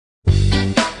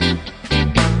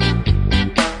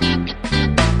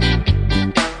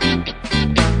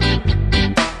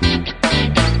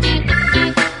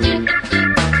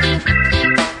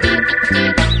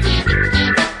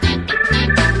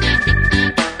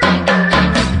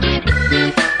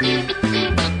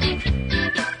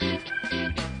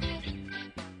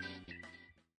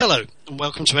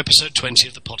welcome to episode 20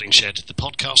 of The Podding Shed, the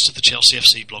podcast of the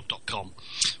ChelseaFCblog.com.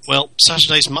 Well,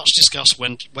 Saturday's much-discussed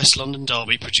West London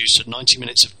derby produced 90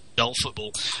 minutes of dull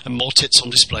football and more tits on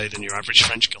display than your average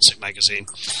French gossip magazine.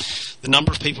 The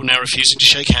number of people now refusing to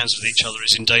shake hands with each other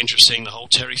is in danger of seeing the whole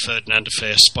Terry Ferdinand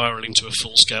affair spiral into a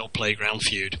full-scale playground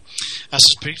feud. As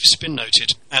has previously been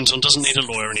noted, Anton doesn't need a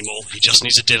lawyer anymore, he just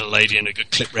needs a dinner lady and a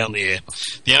good clip round the ear.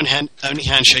 The only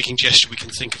handshaking gesture we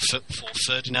can think of for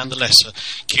Ferdinand the Lesser,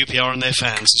 QPR and their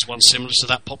fans, is one similar to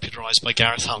that popularised by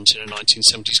Gareth Hunt in a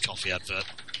 1970s coffee advert.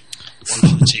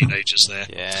 One for the teenagers there.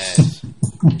 Yes.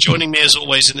 Joining me as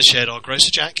always in the shed are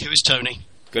Grocer Jack, who is Tony.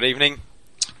 Good evening.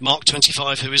 Mark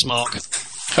 25, who is Mark.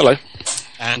 Hello.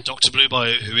 And Dr. Blue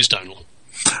Bayou, who is Donal.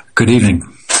 Good evening.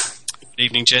 Good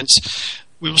evening, gents.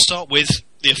 We will start with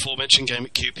the aforementioned game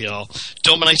at QPR,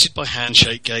 dominated by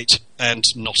Handshake Gate and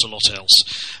not a lot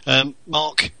else.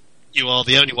 Mark, you are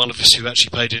the only one of us who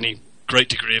actually paid any great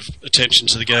degree of attention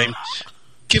to the game.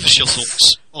 Give us your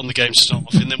thoughts on the game to start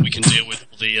off, and then we can deal with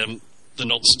the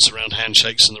nonsense around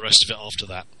handshakes and the rest of it after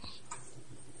that.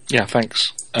 Yeah, thanks.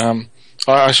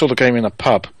 I saw the game in a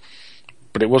pub,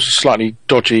 but it was a slightly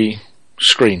dodgy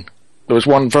screen. There was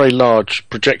one very large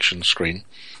projection screen,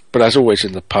 but as always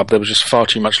in the pub, there was just far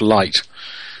too much light,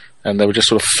 and there were just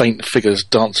sort of faint figures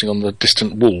dancing on the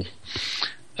distant wall.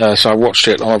 So I watched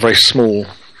it on a very small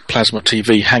plasma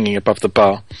TV hanging above the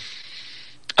bar.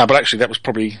 But actually, that was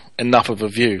probably enough of a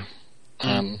view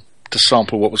to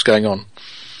sample what was going on.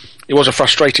 It was a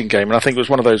frustrating game, and I think it was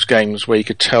one of those games where you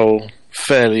could tell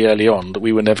fairly early on that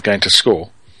we were never going to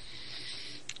score.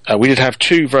 We did have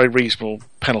two very reasonable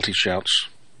penalty shouts,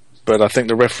 but I think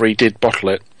the referee did bottle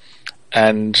it,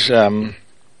 and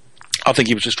I think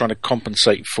he was just trying to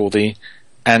compensate for the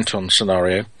Anton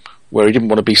scenario, where he didn't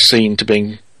want to be seen to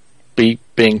being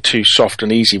too soft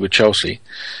and easy with Chelsea.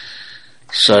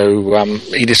 So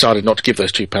he decided not to give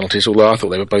those two penalties, although I thought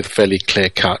they were both fairly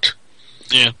clear-cut.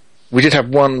 Yeah. We did have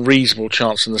one reasonable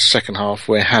chance in the second half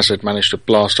where Hazard managed to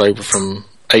blast over from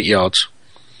 8 yards.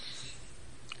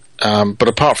 But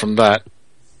apart from that,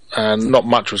 not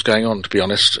much was going on, to be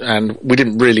honest, and we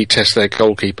didn't really test their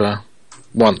goalkeeper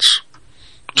once.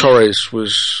 Torres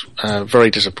was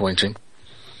very disappointing,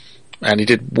 and he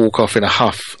did walk off in a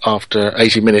huff after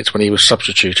 80 minutes when he was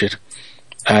substituted.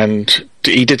 And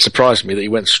he did surprise me that he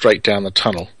went straight down the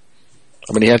tunnel.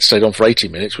 I mean, he had stayed on for 80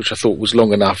 minutes, which I thought was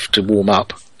long enough to warm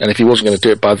up. And if he wasn't going to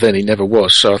do it by then, he never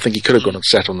was. So I think he could have gone and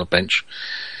sat on the bench.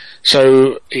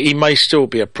 So he may still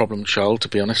be a problem child, to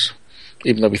be honest,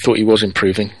 even though we thought he was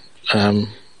improving. I'm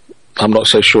not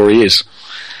so sure he is.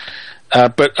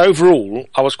 But overall,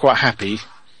 I was quite happy,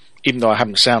 even though I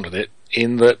haven't sounded it,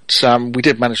 in that we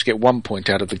did manage to get 1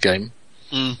 point out of the game,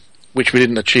 which we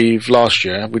didn't achieve last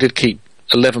year. We did keep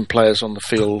 11 players on the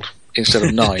field instead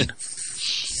of 9.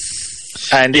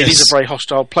 And yes. It is a very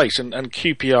hostile place, and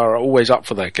QPR are always up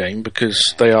for that game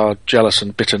because they are jealous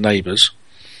and bitter neighbours.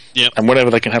 Yep. And whenever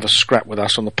they can have a scrap with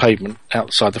us on the pavement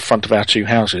outside the front of our two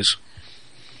houses,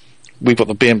 we've got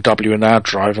the BMW in our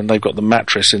drive and they've got the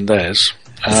mattress in theirs.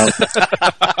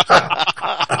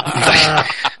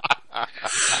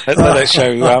 They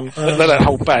don't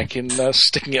hold back in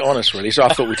sticking it on us, really. So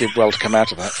I thought we did well to come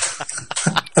out of that.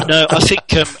 No, I think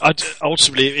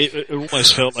ultimately it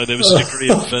almost felt like there was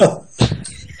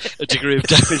a degree of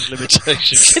damage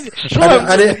limitation.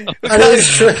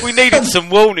 We needed some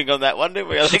warning on that one, didn't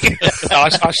we? I think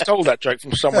I stole that joke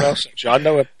from someone else. Actually, I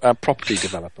know a property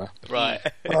developer, right?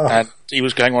 And he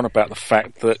was going on about the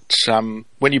fact that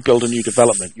when you build a new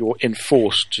development, you're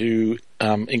enforced to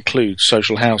include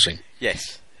social housing.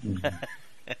 Yes.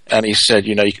 And he said,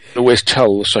 you can always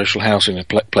tell the social housing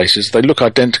places, they look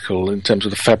identical in terms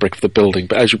of the fabric of the building,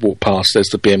 but as you walk past, there's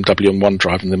the BMW on one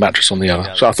drive and the mattress on the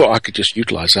other. So I thought I could just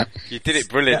utilise that. You did it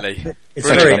brilliantly. Yeah. It's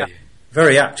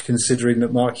very apt, considering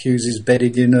that Mark Hughes is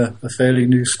bedded in a fairly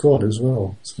new squad as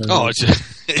well. So. Oh, it's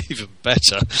even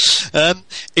better.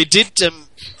 It did.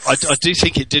 I do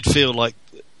think it did feel like,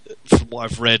 from what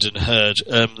I've read and heard,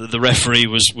 the referee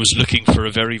was looking for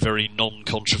a very, very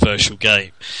non-controversial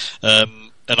game.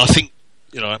 And I think,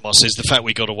 like Mark says, the fact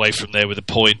we got away from there with a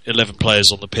point, 11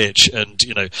 players on the pitch, and,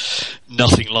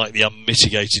 nothing like the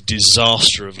unmitigated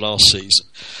disaster of last season,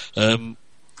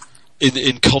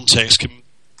 in context can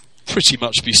pretty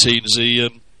much be seen as a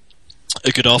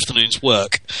good afternoon's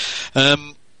work.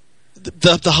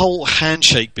 The whole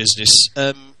handshake business,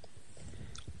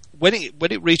 when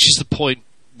it reaches the point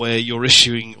where you're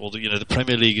issuing, or the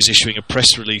Premier League is issuing a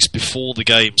press release before the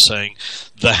game saying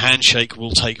the handshake will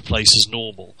take place as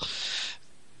normal,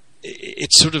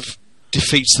 it sort of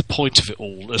defeats the point of it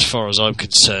all, as far as I'm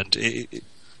concerned.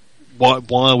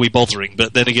 why are we bothering?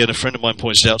 But then again, a friend of mine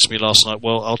pointed out to me last night,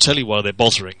 well, I'll tell you why they're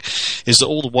bothering, is that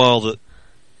all the while that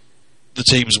the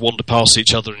teams wander past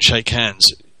each other and shake hands,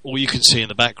 all you can see in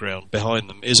the background behind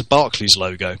them is a Barclays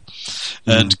logo.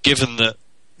 And given that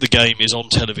the game is on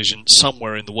television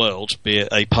somewhere in the world, be it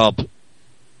a pub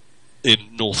in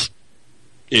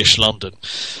north-ish London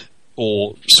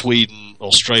or Sweden,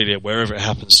 Australia, wherever it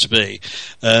happens to be,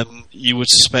 you would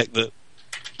suspect that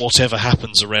whatever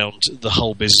happens around the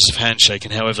whole business of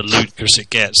handshaking, however ludicrous it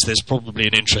gets, there's probably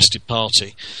an interested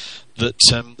party that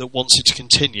wants it to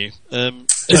continue.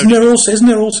 Isn't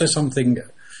there also something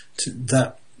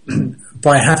that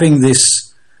by having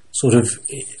this sort of,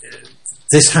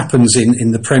 this happens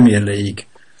in the Premier League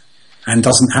and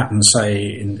doesn't happen, say,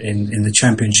 in the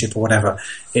Championship or whatever,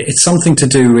 it's something to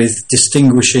do with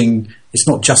distinguishing. It's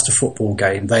not just a football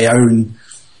game. They own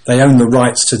the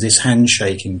rights to this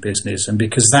handshaking business, and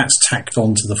because that's tacked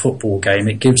onto the football game,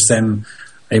 it gives them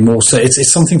a more. So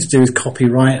it's something to do with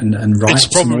copyright and rights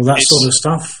and all that sort of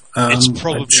stuff.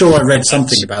 I'm sure I read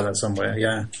something about that somewhere.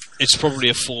 Yeah, it's probably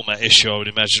a format issue, I would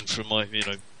imagine, from my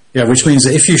Yeah, which means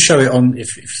that if you show it on,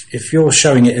 if you're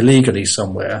showing it illegally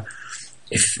somewhere,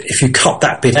 if you cut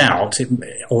that bit out,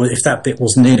 or if that bit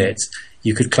wasn't in it,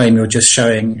 you could claim you're just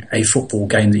showing a football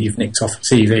game that you've nicked off a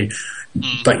TV.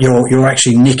 But you're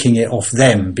actually nicking it off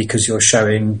them because you're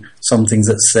showing something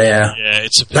that's there. Yeah,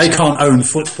 they can't own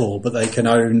football, but they can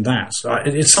own that. So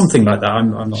it's something like that.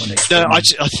 I'm not an expert. No,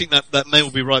 I think that may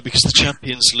well be right, because the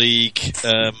Champions League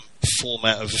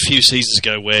format of a few seasons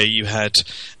ago, where you had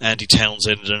Andy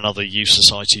Townsend and another useless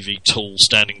ITV tool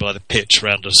standing by the pitch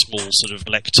around a small sort of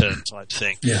lectern type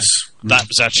thing. Yes, that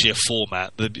was actually a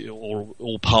format,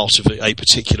 or part of a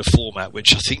particular format,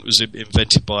 which I think was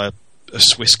invented by a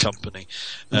Swiss company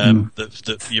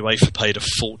that UEFA paid a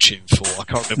fortune for. I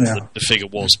can't remember what the figure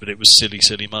was, but it was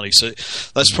silly money. So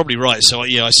that's probably right. So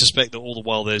I suspect that all the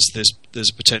while there's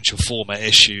a potential format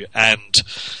issue and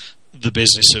the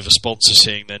business of a sponsor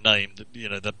seeing their name.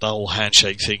 That the whole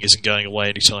handshake thing isn't going away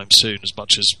anytime soon, as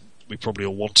much as we probably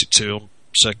all want it to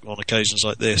on occasions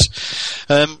like this.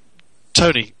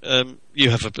 Tony, you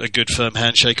have a good firm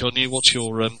handshake on you. What's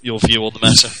your view on the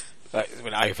matter?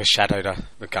 It overshadowed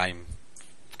the game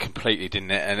completely,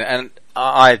 didn't it? And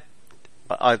I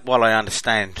while I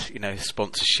understand,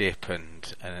 sponsorship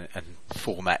and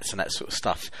formats and that sort of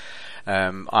stuff,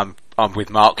 I'm with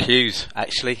Mark Hughes,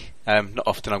 actually. Not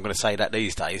often I'm going to say that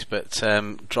these days, but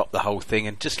drop the whole thing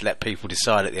and just let people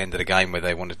decide at the end of the game whether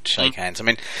they want to shake hands. I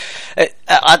mean,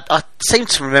 I seem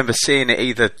to remember seeing it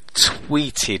either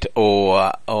tweeted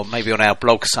or maybe on our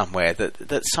blog somewhere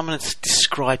that someone has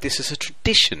described this as a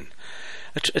tradition.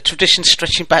 A tradition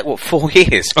stretching back 4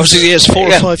 years? Oh, so it's 4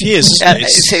 or 5 years, isn't it?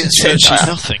 It's virtually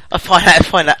nothing. I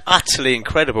find that utterly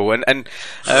incredible, and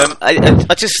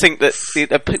I just think that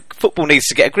football needs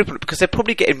to get a grip on it, because they're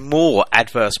probably getting more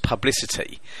adverse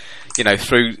publicity,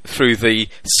 through the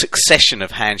succession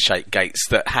of handshake gates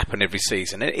that happen every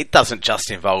season. It doesn't just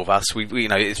involve us.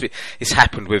 It's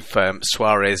happened with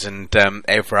Suarez and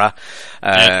Evra,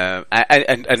 and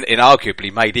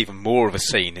arguably made even more of a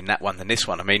scene in that one than this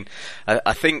one. I mean,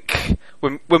 I think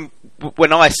when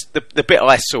the bit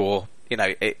I saw,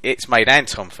 it's made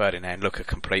Anton Ferdinand look a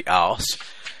complete arse.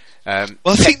 Well,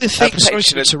 I think the thing. Sorry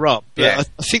to interrupt, but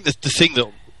I think that the thing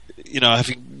that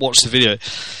having watched the video,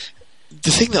 the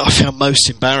thing that I found most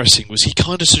embarrassing was he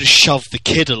kind of sort of shoved the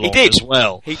kid along as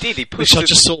well. He did. He pushed. Which I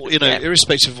just thought,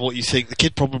 irrespective of what you think, the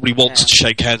kid probably wanted to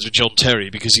shake hands with John Terry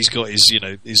because he's got his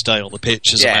day on the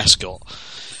pitch as a mascot.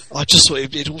 I just thought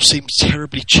it all seemed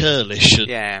terribly churlish.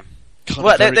 And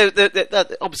well,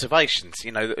 the observations,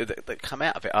 that come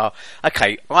out of it are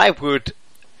okay. I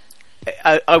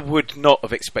would not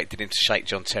have expected him to shake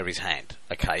John Terry's hand,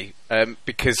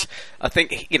 because I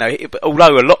think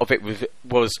although a lot of it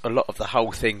was a lot of the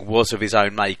whole thing was of his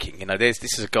own making. This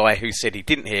is a guy who said he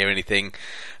didn't hear anything,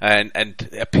 and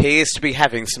appears to be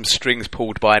having some strings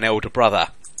pulled by an elder brother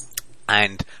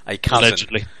and a cousin,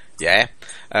 allegedly,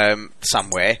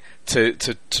 somewhere to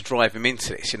drive him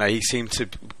into this. He seemed to.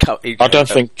 I don't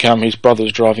think his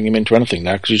brother's driving him into anything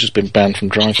now, because he's just been banned from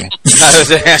driving.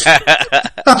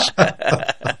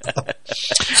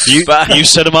 You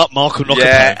set him up, Mark will knock him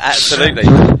down. Yeah, absolutely.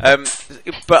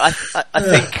 But I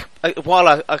think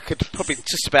while I could probably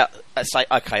just about say,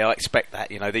 okay, I expect that.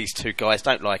 These two guys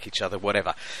don't like each other,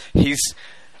 whatever. His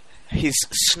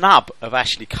snub of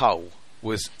Ashley Cole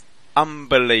was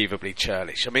unbelievably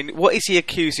churlish. I mean, what is he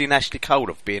accusing Ashley Cole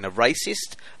of? Being a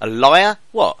racist? A liar?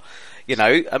 What?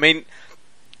 I mean,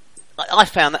 I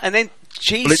found that, and then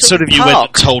Ji-sung Well, it's sort of Park, you went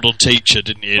and told on teacher,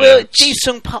 didn't you? Well,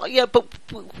 Ji-sung Park, but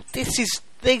this is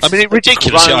these I mean, it's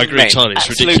ridiculous. I agree entirely. It's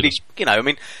ridiculous. You know, I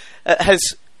mean, has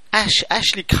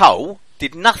Ashley Cole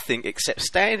did nothing except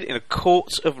stand in a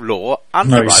court of law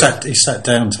under oath. He sat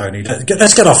down, Tony.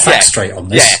 Let's get our facts straight on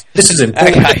this. Yeah. This is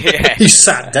important. Okay, He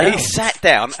sat down. He sat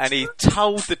down and he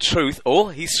told the truth,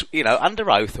 or he's, under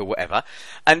oath or whatever.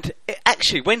 And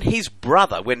actually, when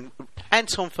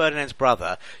Anton Ferdinand's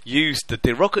brother used the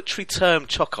derogatory term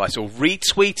 "chock ice" or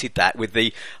retweeted that with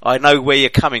the "I know where you're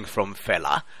coming from,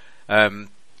 fella"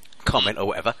 comment or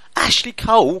whatever, Ashley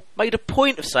Cole made a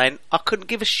point of saying, "I couldn't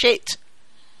give a shit.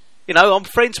 I'm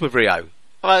friends with Rio."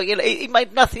 He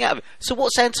made nothing out of it. So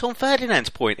what's Anton Ferdinand's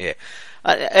point here?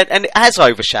 And it has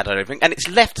overshadowed everything, and it's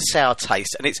left a sour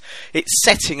taste, and it's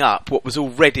setting up what was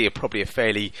already probably a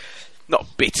fairly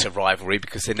not bitter rivalry,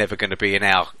 because they're never going to be in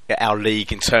our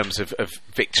league in terms of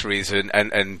victories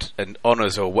and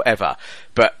honours or whatever.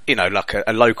 But like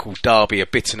a local derby, a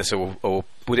bitterness or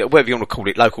whatever you want to call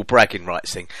it, local bragging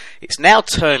rights thing. It's now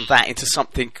turned that into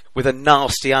something with a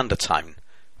nasty undertone,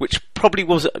 which probably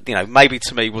wasn't, maybe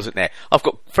to me wasn't there. I've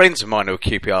got friends of mine who are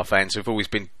QPR fans who've always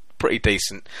been pretty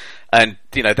decent, and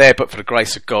there, but for the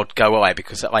grace of God, go I,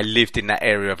 because I lived in that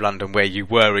area of London where you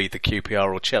were either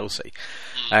QPR or Chelsea,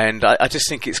 and I just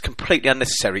think it's completely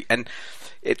unnecessary. And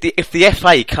if the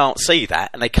FA can't see that,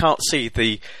 and they can't see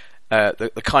the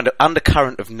kind of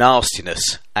undercurrent of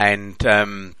nastiness and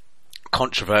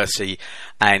controversy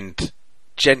and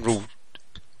general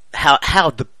how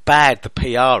bad the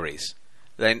PR is,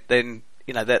 then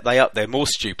they're more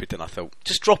stupid than I thought.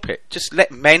 Just drop it. Just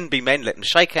let men be men. Let them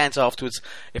shake hands afterwards.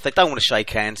 If they don't want to shake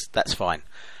hands, that's fine.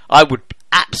 I would.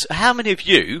 How many of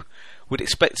you would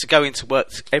expect to go into work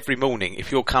every morning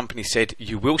if your company said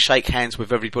you will shake hands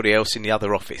with everybody else in the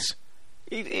other office?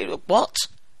 What?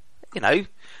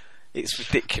 It's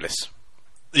ridiculous.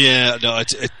 Yeah, no,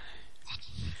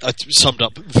 I summed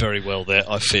up very well there,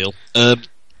 I feel.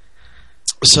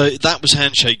 So that was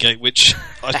Handshake Gate, which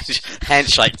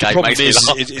Handshake Gate. The problem is,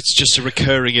 it's just a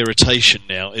recurring irritation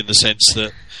now, in the sense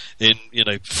that in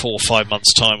 4 or 5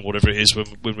 months' time, whatever it is, when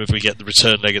we get the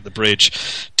return leg at the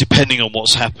bridge, depending on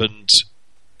what's happened,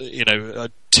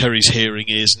 Terry's hearing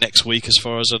is next week, as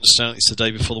far as I understand. It's the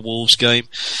day before the Wolves game,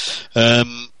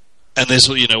 and there's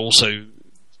also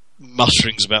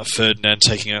mutterings about Ferdinand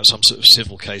taking out some sort of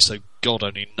civil case, though God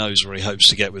only knows where he hopes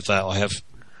to get with that. I have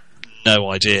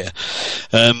no idea.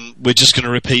 We're just going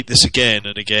to repeat this again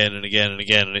and again and again and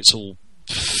again, and it's all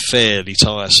fairly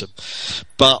tiresome.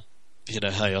 But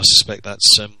hey, I suspect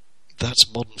that's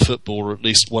modern football, or at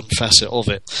least one facet of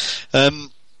it.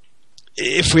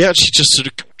 If we actually just sort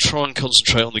of try and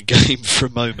concentrate on the game for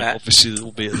a moment, obviously,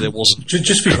 albeit there wasn't.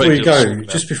 Just before you go,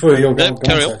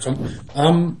 carry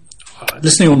on.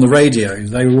 Listening on the radio,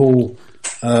 they were all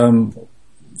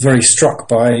very struck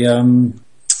by.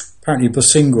 Apparently,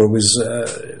 Bosingwa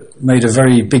made a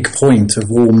very big point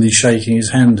of warmly shaking his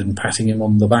hand and patting him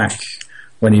on the back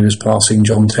when he was passing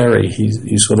John Terry.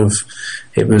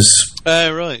 It was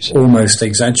right. Almost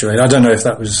exaggerated. I don't know if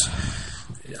that was.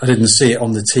 I didn't see it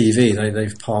on the TV.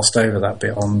 They've passed over that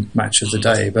bit on Match of the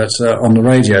Day, but on the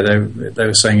radio they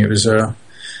were saying it was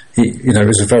it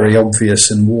was a very obvious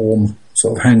and warm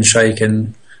sort of handshake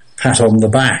and pat on the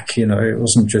back. It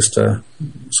wasn't just a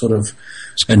sort of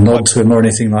a nod to him or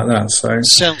anything like that. So it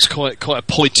sounds quite a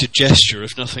pointed gesture,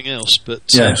 if nothing else. But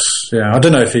yes, yeah. I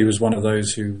don't know if he was one of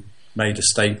those who made a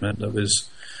statement that was,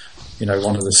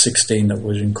 one of the 16 that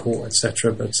was in court,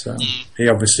 etc. But he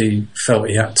obviously felt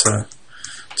he had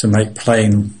to make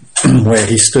plain where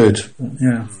he stood.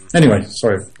 Yeah. Anyway,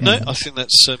 sorry. No, I think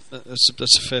that's a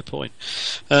fair point.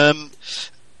 A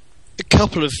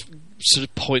couple of sort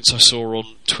of points I saw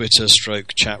on Twitter,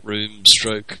 chat room,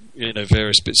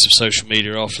 various bits of social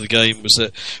media after the game was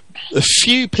that a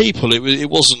few people, it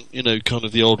wasn't kind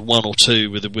of the odd one or two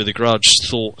with a grudge,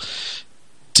 thought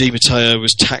Di Matteo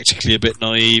was tactically a bit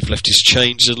naive, left his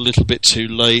changes a little bit too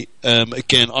late.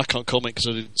 Again, I can't comment because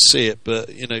I didn't see it, but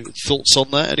thoughts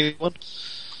on that, anyone?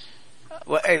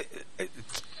 Well,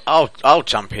 I'll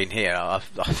jump in here.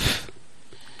 I've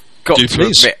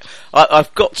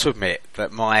got to admit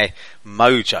that my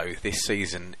mojo this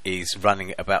season is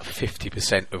running at about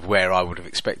 50% of where I would have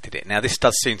expected it. Now, this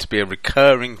does seem to be a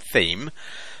recurring theme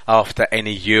after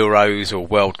any Euros or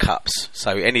World Cups.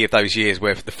 So any of those years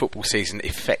where the football season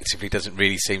effectively doesn't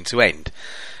really seem to end.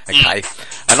 Okay,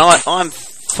 and I'm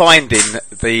finding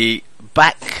the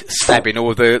backstabbing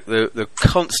or the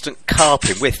constant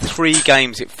carping. We're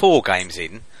 4 games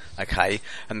in. Okay,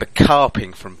 and the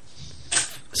carping from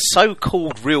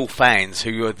so-called real fans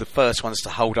who are the first ones to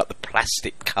hold up the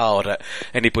plastic card at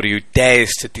anybody who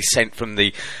dares to dissent from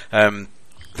the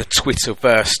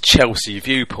Twitterverse Chelsea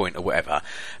viewpoint or whatever.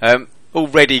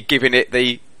 already giving it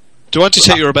the... Do I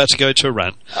detect you're about to go into a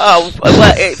rant? Oh,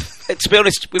 well, to be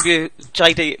honest with you,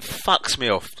 JD, it fucks me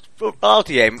off. For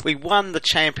RDM, we won the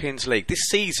Champions League. This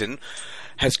season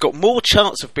has got more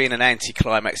chance of being an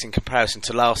anticlimax in comparison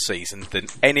to last season than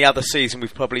any other season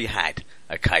we've probably had,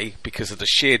 okay, because of the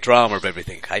sheer drama of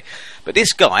everything, okay? But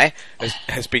this guy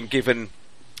has been given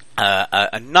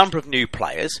a number of new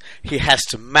players. He has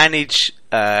to manage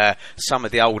some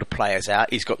of the older players out.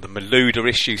 He's got the Malouda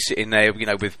issue sitting there, you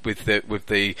know, with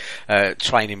the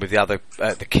training with the other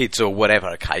the kids or whatever.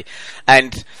 Okay,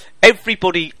 and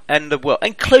everybody in the world,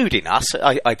 including us,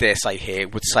 I dare say here,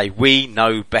 would say we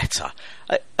know better.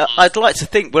 I'd like to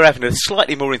think we're having a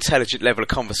slightly more intelligent level of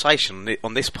conversation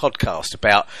on this podcast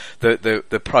about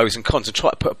the pros and cons and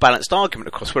try to put a balanced argument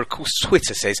across, where of course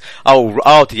Twitter says, oh,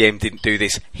 RDM didn't do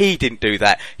this, he didn't do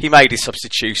that, he made his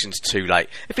substitutions too late.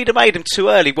 If he'd have made them too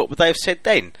early, what would they have said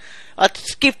then? I'd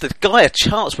just give the guy a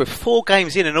chance. We're 4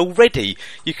 games in and already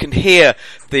you can hear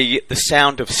the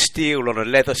sound of steel on a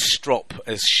leather strop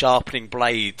as sharpening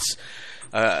blades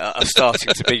are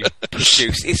starting to be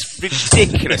produced. It's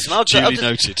ridiculous. And Duly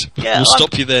noted. Yeah, we'll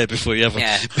stop you there before you have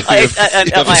yeah.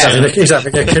 He's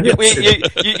having a connection.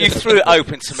 You threw it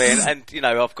open to me, and you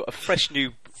know, I've got a fresh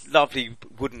new lovely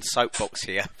wooden soapbox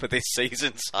here for this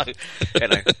season, so you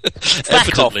know,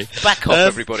 back off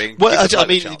everybody. Well, I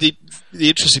mean, the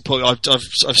interesting point, I've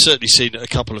certainly seen a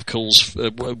couple of calls,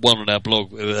 one on our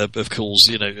blog of calls,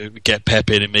 you know, get Pep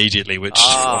in immediately, which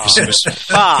obviously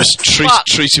was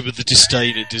treated with the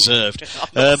disdain it deserved.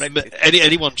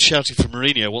 Anyone shouting for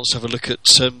Mourinho wants to have a look at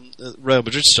Real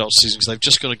Madrid start the season, because they've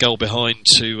just gone a goal behind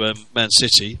to Man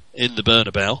City in the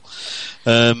Bernabeu.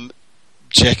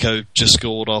 Dzeko just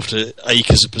scored after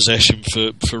acres of possession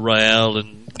for Real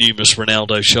and numerous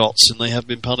Ronaldo shots, and they have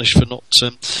been punished for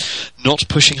not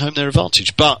pushing home their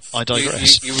advantage. But I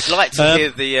digress. You would like to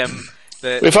hear the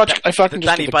if I can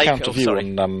just Danny give a Baker, counter view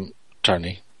on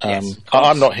Tony. Yes,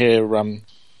 I'm not here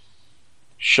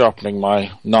sharpening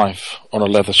my knife on a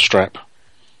leather strap.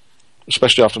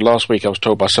 Especially after last week, I was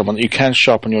told by someone that you can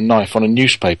sharpen your knife on a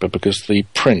newspaper because the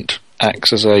print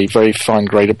acts as a very fine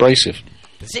grade abrasive.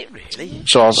 Is it really?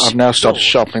 So I've now started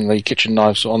sharpening the kitchen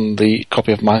knives on the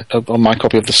copy of my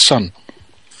copy of The Sun.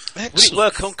 Will it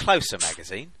work on Closer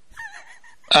magazine?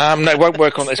 No, it won't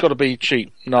work on. It's got to be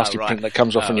cheap, nasty print that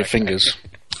comes off on your fingers.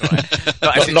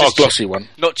 Right. not a glossy one.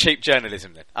 Not cheap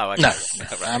journalism, then. Oh, okay. No.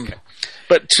 Okay.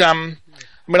 But I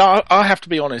mean, I have to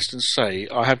be honest and say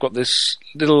I have got this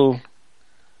little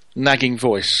nagging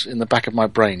voice in the back of my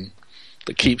brain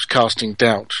that keeps casting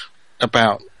doubt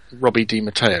about Robbie Di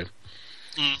Matteo.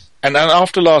 And then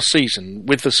after last season,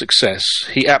 with the success,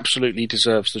 he absolutely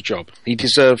deserves the job. He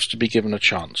deserves to be given a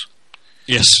chance.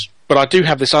 Yes. But I do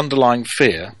have this underlying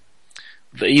fear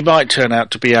that he might turn out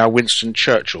to be our Winston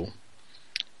Churchill,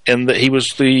 in that he was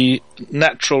the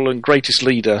natural and greatest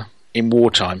leader in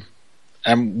wartime.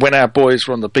 And when our boys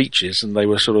were on the beaches and they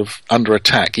were sort of under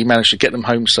attack, he managed to get them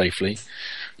home safely,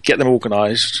 get them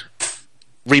organised,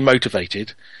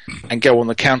 remotivated, and go on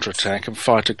the counter-attack and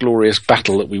fight a glorious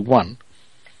battle that we won.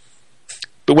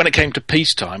 But when it came to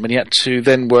peacetime and he had to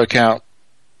then work out,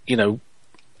 you know,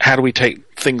 how do we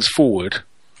take things forward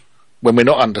when we're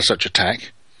not under such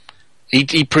attack,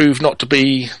 he proved not to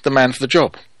be the man for the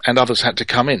job, and others had to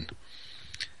come in.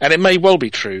 And it may well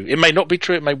be true. It may not be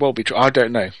true. It may well be true. I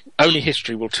don't know. Only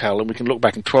history will tell, and we can look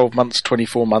back in 12 months,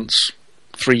 24 months,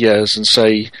 3 years and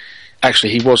say,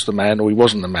 actually, he was the man or he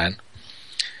wasn't the man.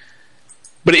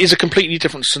 But it is a completely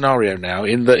different scenario now,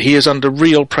 in that he is under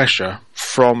real pressure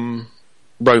from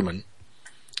Roman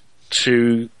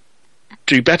to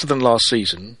do better than last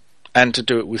season and to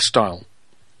do it with style.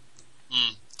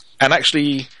 And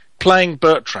actually playing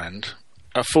Bertrand,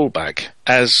 a fullback,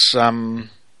 as an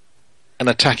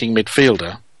attacking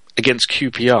midfielder against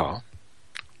QPR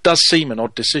does seem an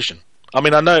odd decision. I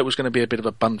mean, I know it was going to be a bit of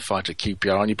a bun fight at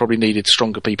QPR and you probably needed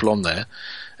stronger people on there,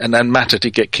 and then Mata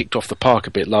did get kicked off the park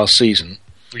a bit last season.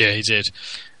 Yeah, he did.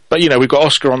 But, you know, we've got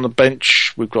Oscar on the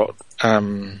bench, we've got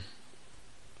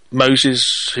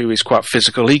Moses, who is quite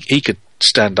physical. He could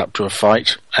stand up to a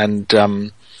fight and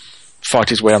fight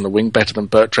his way on the wing better than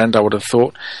Bertrand, I would have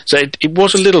thought. So it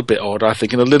was a little bit odd, I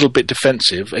think, and a little bit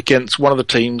defensive against one of the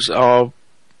teams are,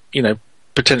 you know,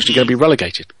 potentially going to be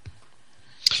relegated.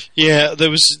 Yeah, there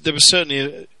was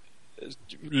certainly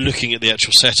looking at the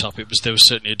actual setup, there was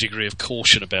certainly a degree of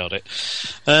caution about it.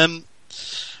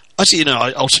 I think, you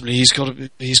know, ultimately he's got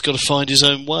to find his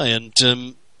own way, and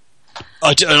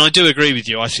I do agree with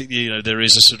you. I think, you know, there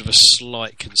is a sort of a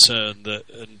slight concern that,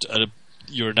 and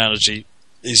your analogy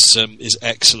is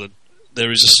excellent.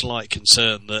 There is a slight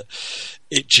concern that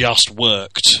it just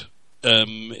worked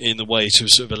in the way, to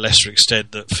sort of a lesser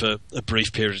extent, that for a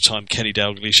brief period of time Kenny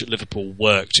Dalglish at Liverpool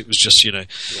worked. It was just,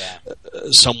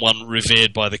 someone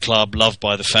revered by the club, loved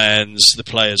by the fans, the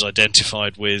players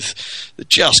identified with, that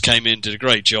just came in, did a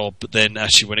great job, but then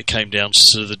actually when it came down to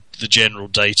sort of the general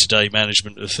day-to-day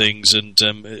management of things and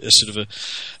a sort of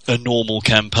a normal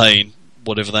campaign,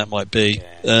 whatever that might be,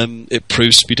 it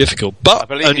proves to be difficult. But I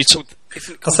believe only it's called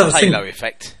the halo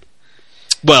effect.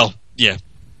 Well, yeah.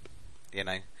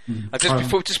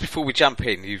 Just before we jump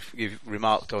in, you've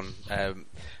remarked on.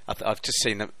 I've just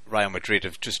seen that Real Madrid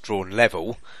have just drawn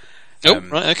level.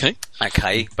 Right, okay.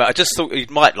 Okay, but I just thought you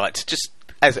might like to just,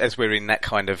 as we're in that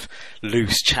kind of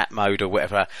loose chat mode or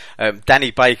whatever,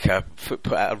 Danny Baker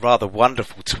put out a rather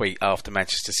wonderful tweet after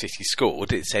Manchester City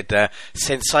scored. It said,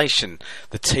 "Sensation,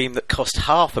 the team that cost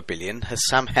 £500 million has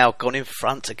somehow gone in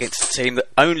front against a team that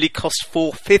only cost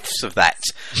 4/5 of that."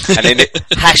 And then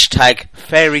hashtag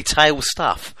fairy tale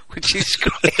stuff, which is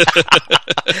great.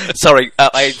 Sorry,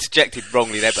 I interjected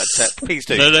wrongly there, but please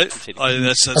do. No, continue.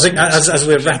 I think as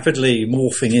we're rapidly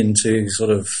morphing into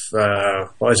sort of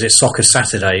Soccer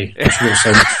Saturday, I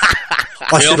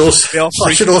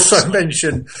should also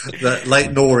mention that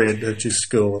Leighton Orient have just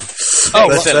scored.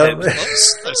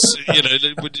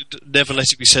 Never let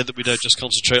it be said that we don't just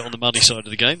concentrate on the money side of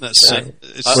the game.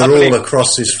 We're all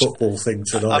across this football thing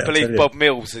tonight. I believe Bob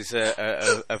Mills is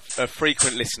a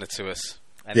frequent listener to us.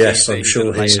 And yes, I'm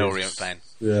sure he is. Orient fan.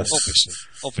 Yes,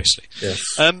 obviously. Yes.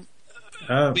 I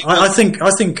think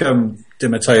Di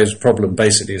Matteo's problem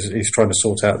basically is he's trying to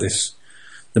sort out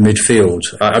the midfield.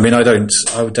 I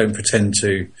don't pretend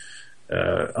to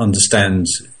understand,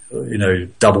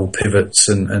 double pivots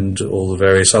and all the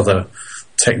various other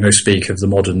techno speak of the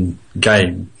modern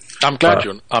game. I'm glad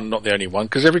I'm not the only one,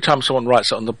 because every time someone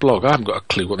writes it on the blog, I haven't got a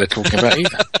clue what they're talking about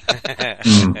either.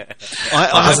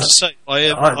 I have to say,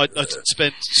 I did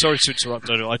spend. Sorry to interrupt,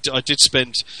 Daniel. I did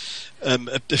spend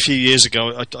a few years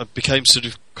ago. I became sort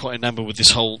of quite enamoured with this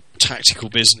whole tactical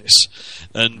business,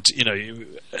 and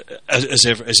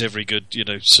as every good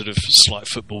sort of slight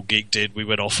football geek did, we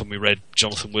went off and we read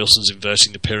Jonathan Wilson's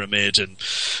Inverting the Pyramid and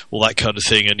all that kind of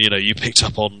thing, and you picked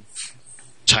up on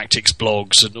tactics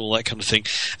blogs and all that kind of thing,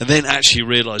 and then actually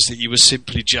realised that you were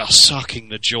simply just sucking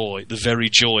the very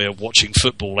joy of watching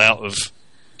football out of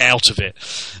it.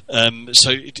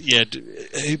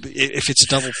 If it's a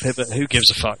double pivot, who gives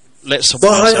a fuck? Let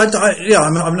someone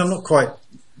I'm not quite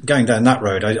going down that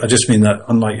road. I just mean that,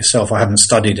 unlike yourself, I haven't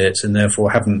studied it and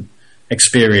therefore haven't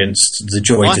experienced the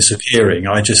joy disappearing.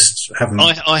 I just haven't.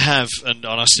 I have, and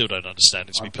I still don't understand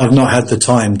it. I've not had the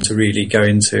time to really go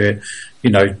into it,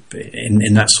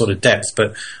 in that sort of depth.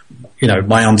 But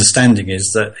my understanding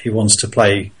is that he wants to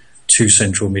play two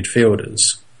central midfielders,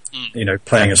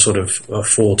 playing a sort of a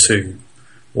 4-2,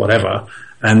 whatever,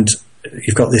 and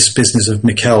you've got this business of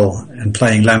Mikel and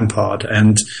playing Lampard.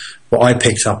 And what I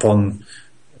picked up on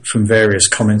from various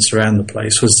comments around the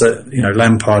place was that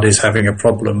Lampard is having a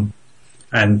problem.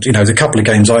 And, the couple of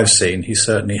games I've seen, he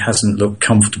certainly hasn't looked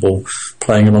comfortable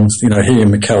playing amongst, he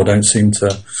and Mikel don't seem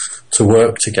to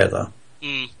work together.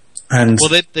 Mm. And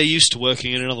they're used to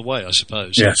working in another way, I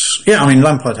suppose. Yes. Yeah,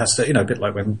 Lampard has to, a bit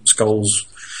like when Scholes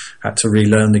had to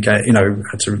relearn the game,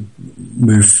 had to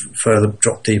move further,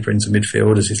 drop deeper into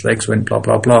midfield as his legs went, blah,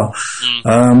 blah, blah.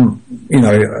 Mm.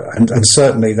 And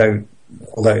certainly,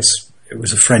 although it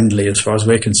was a friendly as far as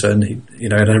we're concerned, he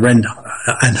had an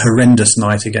horrendous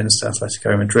night against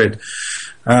Atletico Madrid.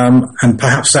 And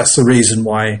perhaps that's the reason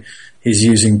why he's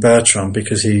using Bertrand,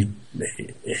 because he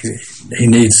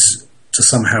needs to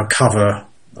somehow cover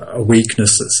a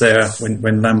weakness that's there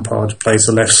when Lampard plays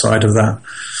the left side of that,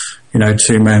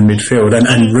 two-man midfield.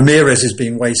 And Ramirez is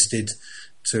being wasted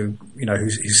to,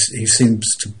 he seems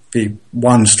to be,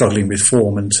 one, struggling with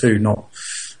form, and two,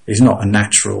 he's not a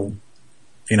natural,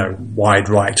 wide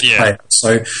right player.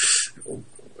 So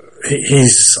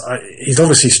he's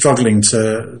obviously struggling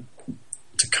to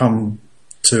come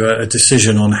to a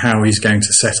decision on how he's going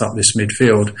to set up this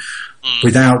midfield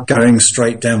without going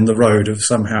straight down the road of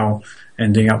somehow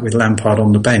ending up with Lampard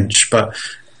on the bench. But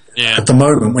at the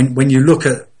moment, when you look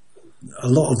at a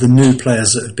lot of the new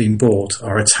players that have been bought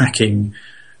are attacking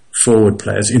forward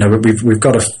players. We've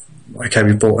got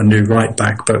we've bought a new right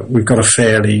back, but we've got a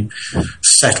fairly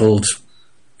settled,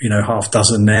 half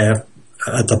dozen there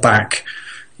at the back.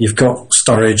 You've got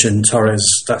Sturridge and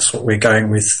Torres. That's what we're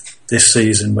going with this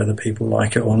season, whether people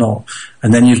like it or not.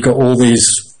 And then you've got all these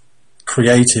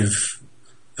creative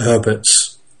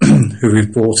Herberts who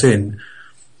we've brought in,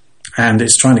 and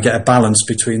it's trying to get a balance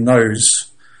between those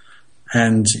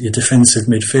and your defensive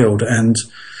midfield. And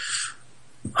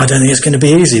I don't think it's going to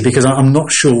be easy because I'm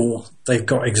not sure they've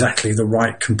got exactly the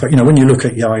right when you look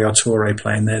at Yaya Toure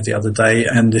playing there the other day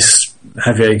and this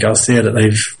Javier Garcia that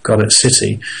they've got at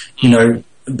City,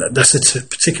 that's a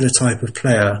particular type of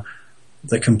player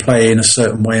that can play in a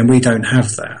certain way, and we don't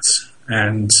have that.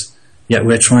 And yet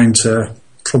we're trying to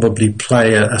probably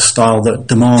play a style that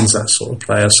demands that sort of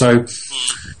player. So,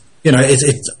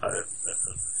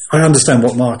 I understand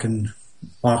what Mark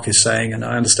is saying, and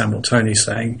I understand what Tony's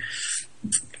saying.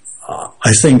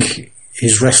 I think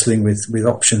he's wrestling with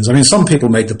options. I mean, some people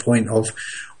made the point of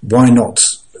why not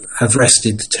have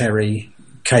rested Terry.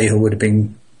 Cahill would have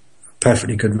been a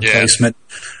perfectly good replacement.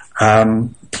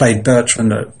 Played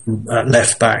Bertrand at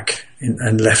left back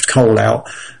and left Cole out,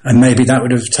 and maybe that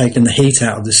would have taken the heat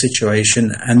out of the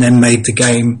situation and then made the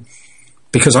game,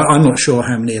 because I'm not sure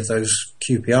how many of those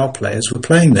QPR players were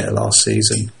playing there last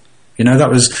season. That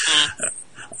was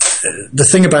the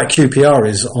thing about QPR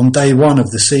is on day one of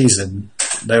the season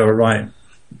they were right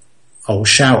old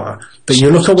shower, but you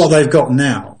look at what they've got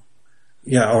now,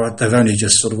 or they've only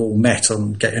just sort of all met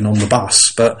on getting on the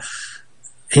bus, but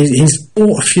he's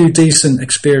bought a few decent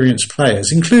experienced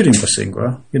players, including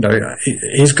Bosingwa.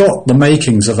 He's got the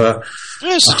makings of a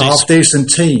half decent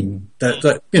team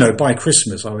that by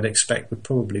Christmas I would expect would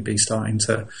probably be starting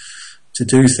to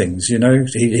do things.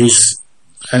 He's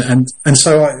and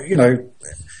so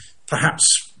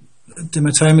perhaps Di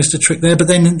Matteo missed a trick there, but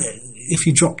then if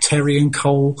you drop Terry and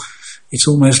Cole, it's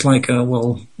almost like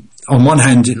on one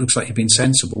hand it looks like you've been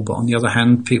sensible, but on the other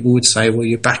hand people would say, well,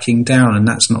 you're backing down, and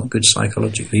that's not good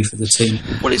psychologically for the team.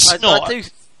 Well, it's not.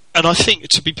 And I think,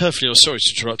 to be perfectly honest, sorry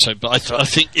to interrupt, Tony, but I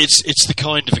think it's the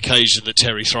kind of occasion that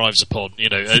Terry thrives upon.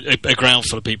 A ground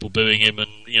full of people booing him and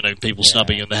people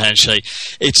snubbing him the handshake.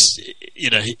 It's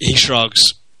he shrugs,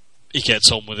 he gets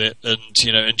on with it, and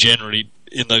and generally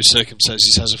in those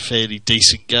circumstances has a fairly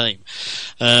decent game.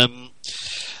 I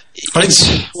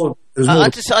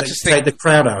just take the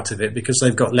crowd out of it because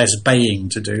they've got less baying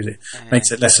to do. It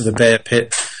makes it less of a bear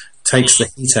pit, takes the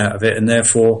heat out of it, and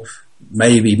therefore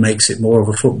maybe makes it more of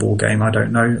a football game. I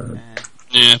don't know.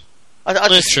 Yeah,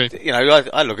 that's true.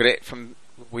 I look at it from,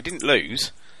 we didn't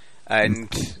lose,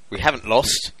 and we haven't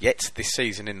lost yet this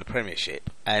season in the Premiership,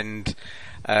 and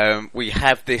we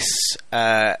have this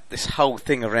whole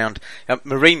thing around.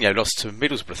 Mourinho lost to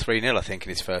Middlesbrough 3-0, I think, in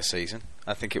his first season.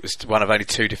 I think it was one of only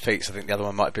 2 defeats. I think the other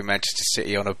one might have been Manchester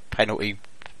City on a penalty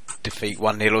defeat,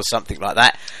 1-0 or something like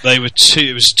that. They were 2.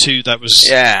 It was 2. That was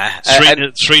 3-0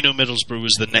 Middlesbrough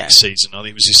was the next season. I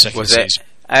think it was his second season.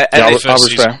 I was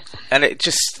there. And it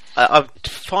just, I'm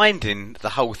finding the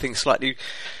whole thing slightly,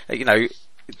 it's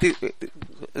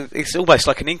almost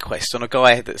like an inquest on a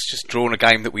guy that's just drawn a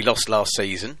game that we lost last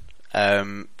season.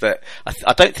 But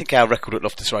I don't think our record at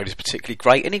Loftus Road is particularly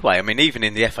great anyway. I mean, even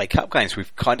in the FA Cup games,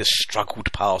 we've kind of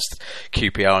struggled past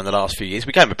QPR in the last few years.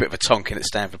 We gave them a bit of a tonking at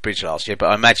Stamford Bridge last year, but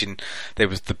I imagine there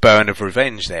was the burn of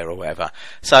revenge there or whatever.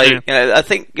 So, I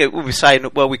think when we're saying,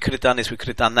 well, we could have done this, we could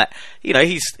have done that.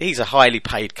 He's a highly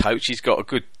paid coach. He's got a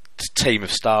good team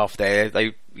of staff there.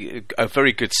 A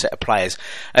very good set of players.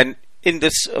 And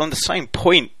on the same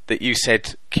point that you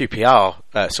said QPR,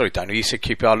 sorry Daniel, you said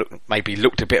QPR maybe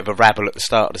looked a bit of a rabble at the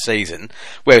start of the season,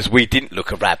 whereas we didn't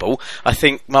look a rabble. I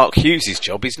think Mark Hughes'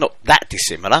 job is not that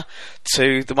dissimilar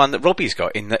to the one that Robbie's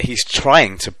got, in that he's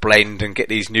trying to blend and get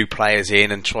these new players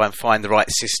in and try and find the right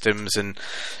systems and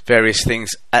various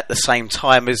things at the same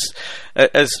time as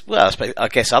well, I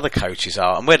guess other coaches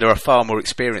are. And where there are far more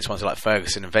experienced ones like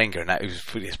Ferguson and Wenger and that,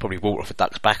 who's probably water off a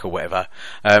duck's back or whatever,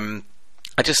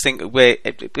 I just think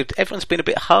everyone's been a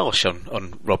bit harsh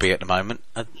on Robbie at the moment.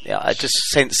 I just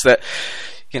sense that,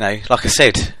 like I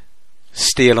said,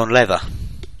 steel on leather.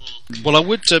 Well, I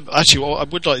would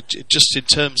like, just in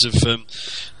terms of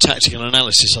tactical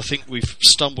analysis, I think we've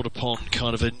stumbled upon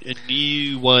kind of a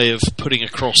new way of putting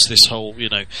across this whole,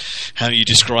 how you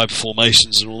describe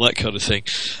formations and all that kind of thing.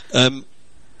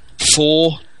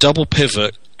 4 double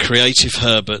pivot. Creative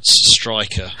Herbert's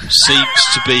striker seems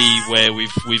to be where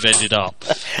we've ended up.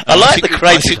 I like the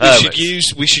creative Herbert.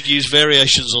 We should use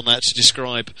variations on that to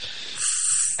describe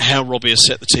how Robbie has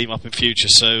set the team up in future.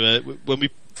 So when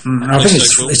we, I think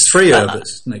it's 3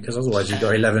 Herberts, isn't it? Because otherwise you've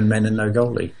got 11 men and no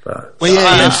goalie. But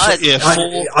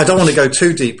I don't want to go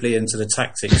too deeply into the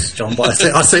tactics, John. But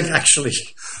I think actually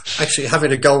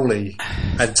having a goalie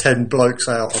and 10 blokes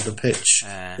out on the pitch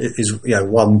is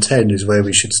 110 is where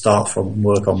we should start from and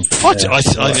work on. I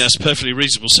think that's perfectly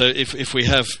reasonable. So if we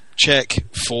have Czech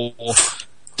 4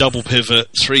 double pivot,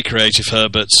 3 creative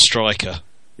Herberts, striker.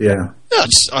 Yeah.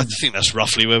 I think that's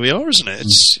roughly where we are, isn't it?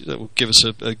 That will give us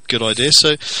a good idea.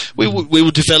 So we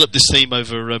will develop this theme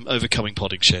over coming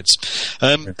podding sheds.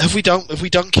 Have we done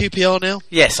QPR now?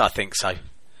 Yes, I think so.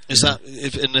 Is that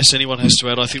unless anyone has to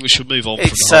add? I think we should move on.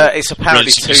 It's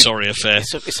apparently sorry affair.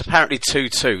 It's apparently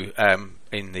 2-2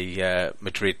 in the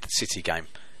Madrid City game.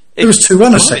 It was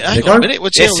 2-1 a second ago.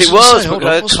 Yes, it was.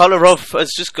 Kolarov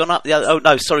has just gone up the other... Oh,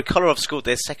 no, sorry. Kolarov scored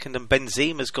their second and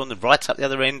Benzema's gone right up the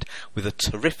other end with a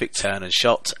terrific turn and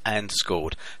shot and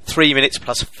scored. 3 minutes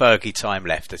plus Fergie time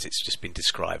left, as it's just been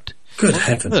described. Good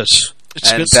heavens.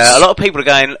 And a lot of people are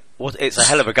going, well, it's a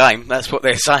hell of a game. That's what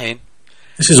they're saying.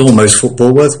 This is almost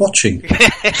football worth watching.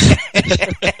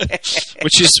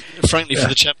 Which is, frankly, for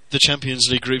the Champions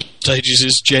League group stages,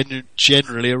 is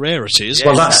generally a rarity, isn't it?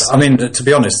 Well, I mean, to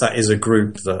be honest, that is a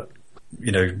group that,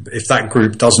 if that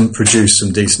group doesn't produce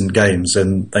some decent games,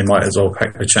 then they might as well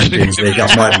pack the Champions League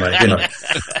up, mightn't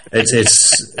they?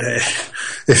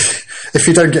 If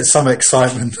you don't get some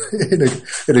excitement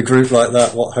in a group like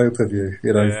that, what hope have you?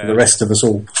 For the rest of us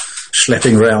all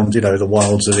schlepping around, the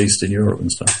wilds of Eastern Europe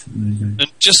and stuff. And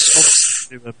just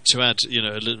to add,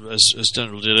 a little, as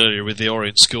Daniel did earlier with the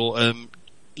Orient score,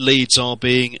 Leeds are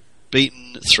being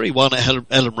beaten 3-1 at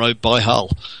Ellen Road by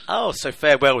Hull. Oh, so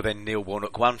farewell then, Neil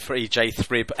Warnock. 1-3, Jay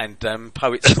Thrib and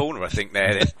Poets Corner, I think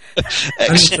there.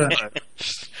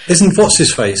 Isn't what's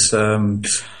his face?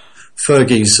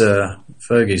 Fergie's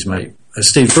mate.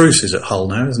 Steve Bruce is at Hull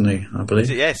now, isn't he? I believe.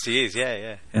 Yes, he is.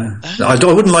 Yeah. I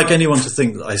wouldn't like anyone to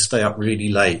think that I stay up really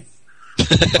late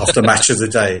after match of the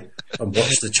day and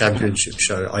watch the championship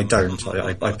show. I don't.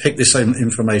 I pick this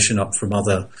information up from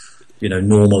other,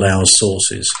 normal hours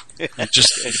sources.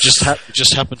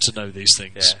 Just happen to know these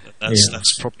things. Yeah.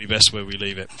 That's probably best where we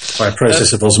leave it. By a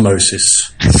process of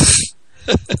osmosis.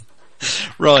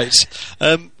 Right.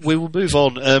 We will move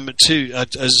on to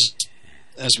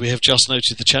as we have just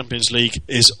noted, the Champions League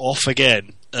is off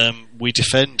again. We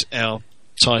defend our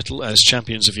title as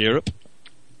champions of Europe.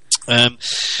 I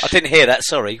didn't hear that,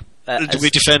 sorry.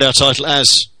 We defend our title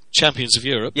as champions of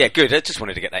Europe. Yeah, good. I just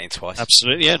wanted to get that in twice.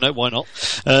 Absolutely, yeah, no, why not?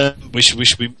 We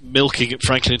should be milking it,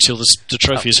 frankly, until the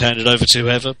trophy is handed over to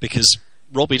whoever, because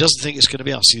Robbie doesn't think it's going to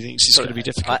be us. He thinks it's going to be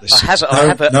difficult this season.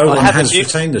 No one has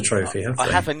retained the trophy, have they?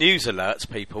 I have a news alert,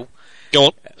 people. Go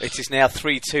on. It is now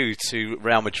 3-2 to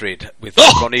Real Madrid, with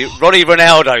Ronnie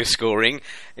Ronaldo scoring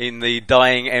in the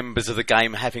dying embers of the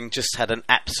game, having just had an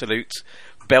absolute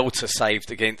belter saved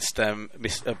against by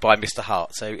Mr.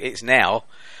 Hart. So it's now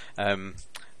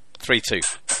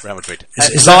 3-2 Real Madrid.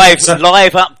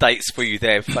 Live updates for you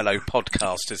there, fellow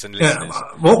podcasters and listeners.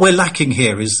 What we're lacking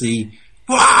here is the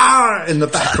in the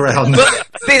background.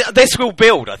 This will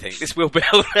build, I think. This will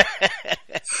build.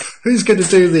 Who's going to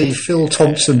do the Phil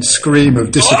Thompson scream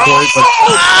of disappointment?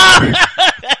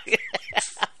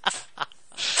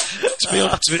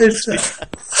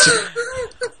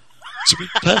 To be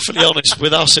perfectly honest,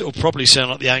 with us it will probably sound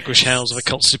like the anguish howls of a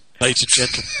constipated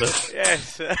gentleman.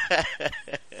 Yes.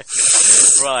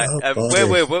 Right.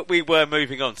 We were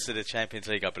moving on to the Champions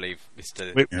League, I believe,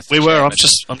 Mr. We were.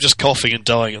 I'm just coughing and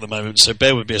dying at the moment, so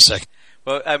bear with me a second.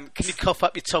 Well, can you cough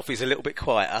up your toffees a little bit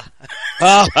quieter?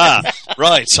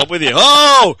 Right, I'm with you.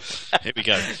 Oh! Here we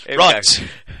go.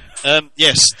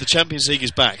 Yes, the Champions League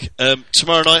is back.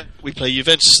 Tomorrow night we play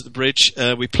Juventus at the Bridge.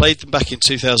 We played them back in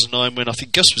 2009 when I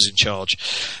think Gus was in charge.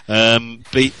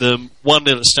 Beat them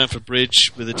 1-0 at Stamford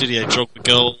Bridge with a Didier Drogba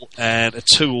goal and a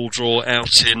 2-2 draw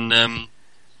out in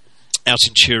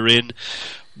Turin,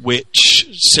 which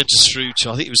sent us through to,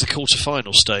 I think it was the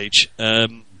quarter-final stage.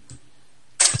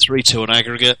 3-2 on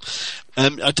aggregate.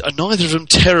 Neither of them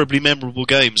terribly memorable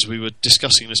games. We were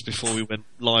discussing this before we went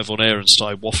live on air and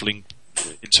started waffling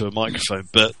into a microphone,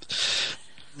 but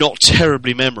not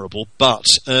terribly memorable. But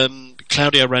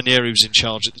Claudio Ranieri was in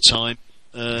charge at the time,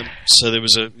 so there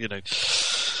was a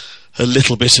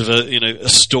little bit of a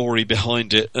story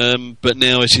behind it. But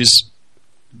now it is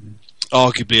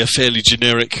arguably a fairly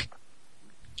generic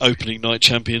opening night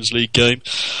Champions League game.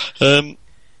 You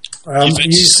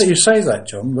say that,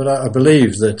 John, but I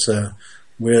believe that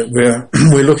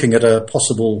we're looking at a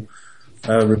possible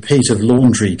repeat of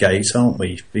Laundrygate, aren't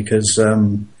we? Because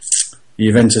the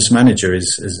Juventus manager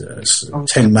is a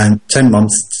 10-month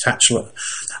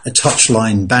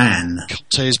touchline ban.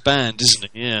 Conte is banned, isn't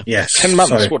it? Yeah. Yes. 10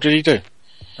 months. So, what did he do?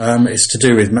 It's to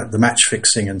do with the match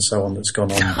fixing and so on that's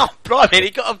gone on. Oh, blimey!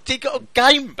 He got a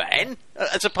game ban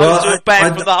as opposed to a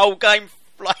ban for the whole game.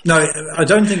 No, I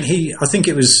don't think he. I think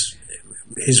it was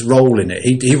his role in it.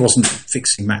 He wasn't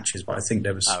fixing matches, but I think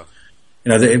there was. Oh.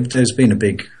 There's been a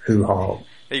big hoo-ha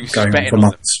going on for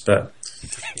months, but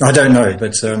I don't know.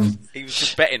 But he was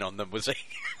just betting on them, was he?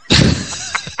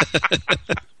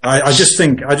 I just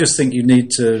think you need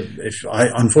to.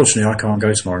 Unfortunately, I can't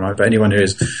go tomorrow night, but anyone who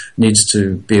needs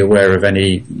to be aware of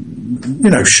any,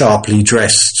 sharply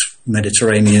dressed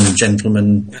Mediterranean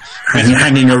gentlemen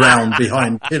hanging around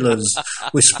behind pillars,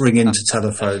 whispering into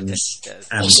telephones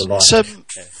and the like. So,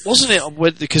 wasn't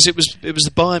it? Because it was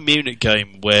the Bayern Munich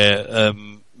game where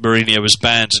Mourinho was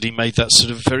banned, and he made that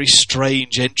sort of very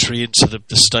strange entry into the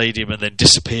stadium and then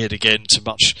disappeared again to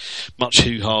much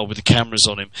hoo-ha with the cameras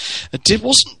on him. And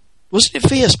wasn't it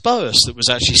Villas-Boas that was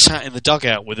actually sat in the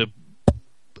dugout with a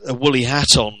woolly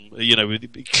hat on,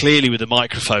 clearly with a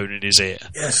microphone in his ear?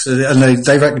 Yes, and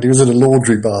they reckon he was in a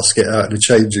laundry basket out in the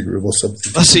changing room or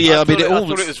something. I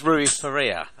thought it was Rui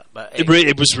Faria. But it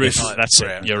was Rui. That's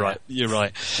it. You're right. Yeah.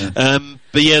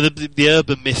 But yeah, the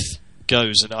urban myth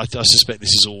goes, and I suspect this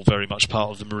is all very much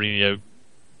part of the Mourinho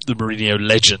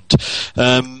legend.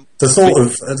 The thought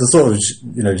of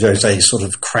Jose sort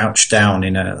of crouched down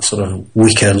in a sort of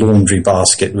wicker laundry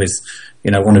basket with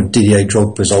one of Didier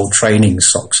Drogba's old training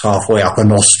socks halfway up a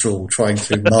nostril, trying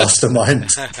to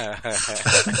mastermind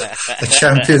a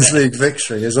Champions League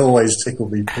victory has always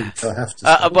tickled me pink, I have to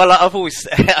say. Well,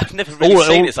 I've never really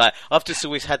seen it. I've just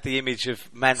always had the image of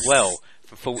Manuel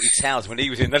from 40 Towers when he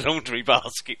was in the laundry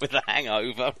basket with a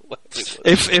hangover.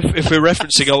 If we're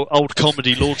referencing old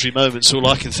comedy laundry moments, all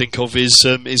I can think of is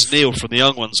Neil from The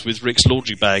Young Ones with Rick's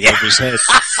laundry bag over his head,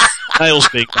 nails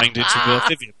being banged into the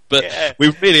Vivian. But we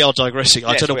really are digressing.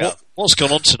 I don't know what's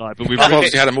gone on tonight, but we've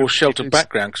obviously had a more sheltered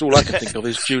background, because all I can think of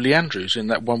is Julie Andrews in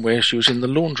that one where she was in the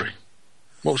laundry.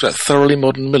 What was that? Thoroughly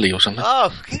Modern Millie or something?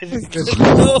 Oh,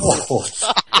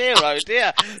 dear, oh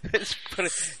dear.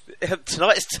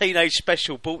 Tonight's teenage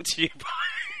special brought to you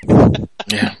by...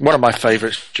 Yeah, one of my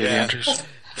favourites, Julie Andrews.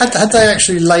 Had they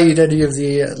actually laid any of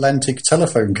the Atlantic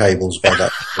telephone cables by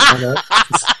that?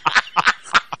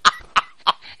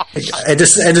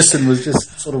 Edison was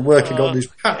just sort of working on his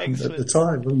patent at the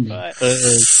time, wasn't he?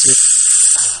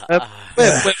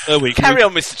 Where are we? Carry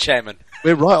on, Mr. Chairman.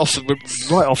 We're right off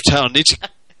town. Need to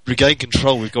regain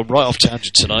control. We've gone right off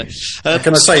tangent tonight.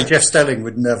 Can I say, Jeff Stelling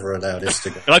would never allow this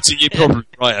to go. I think you're probably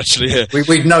right, actually. Yeah.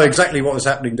 We'd know exactly what was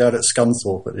happening down at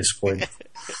Scunthorpe at this point.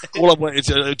 All I'm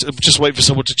waiting I'm just waiting for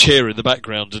someone to cheer in the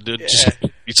background and just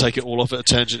you take it all off at a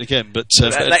tangent again. But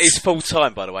that is full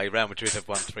time, by the way. Real Madrid have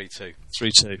won 3-2.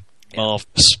 3-2.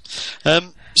 Marvellous.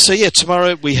 So yeah,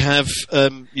 tomorrow we have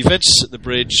Juventus at the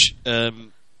Bridge.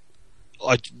 I'm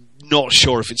not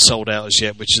sure if it's sold out as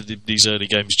yet, which these early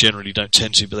games generally don't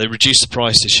tend to, but they reduced the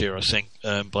price this year, I think,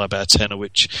 by about a tenner,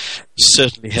 which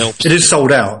certainly helps. It is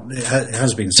sold out. It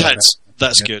has been sold out.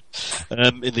 That's good.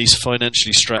 In these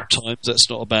financially strapped times, that's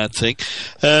not a bad thing.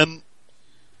 There's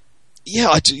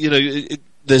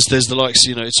the likes.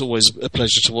 It's always a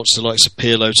pleasure to watch the likes of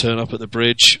Pirlo turn up at the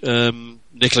Bridge.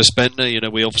 Nicholas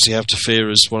Bentner, we obviously have to fear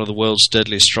as one of the world's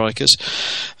deadliest strikers.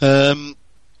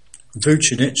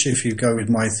 Vucinic, if you go with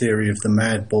my theory of the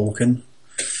Mad Balkan,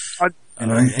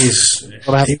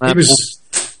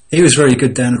 he was very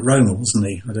good down at Roma, wasn't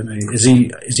he? I don't know. Is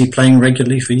he playing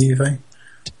regularly for Juve?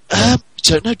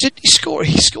 Don't know. Didn't he score?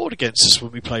 He scored against us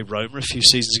when we played Roma a few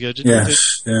seasons ago, didn't he? Yes,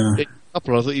 yeah. I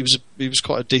thought he was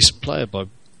quite a decent player from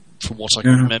what I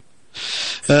can remember.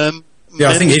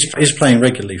 I think he's playing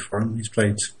regularly for him. He's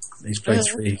played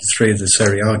three of the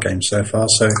Serie A games so far.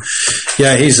 So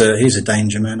yeah, he's a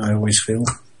danger man, I always feel.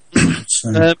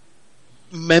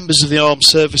 Members of the armed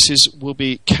services will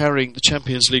be carrying the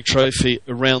Champions League trophy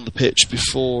around the pitch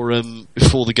before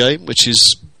the game, which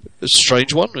is a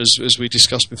strange one, as we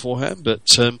discussed beforehand, but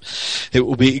it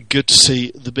will be good to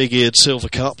see the big-eared silver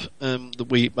cup that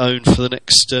we own for the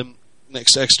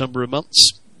next X number of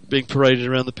months being paraded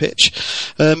around the pitch.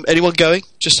 Anyone going,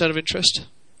 just out of interest?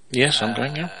 Yes, I'm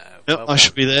going, yeah. No, I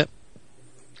should be there.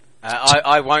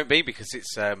 I won't be because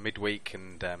it's midweek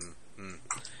and...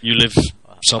 You live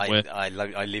somewhere? I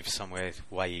live somewhere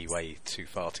way too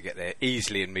far to get there.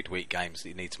 Easily in midweek games,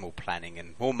 it needs more planning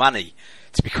and more money,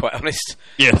 to be quite honest.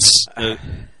 Yes,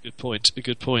 good point. A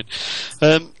good point.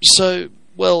 So,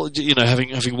 well, having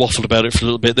waffled about it for a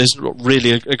little bit, there's not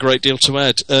really a great deal to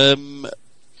add.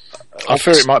 I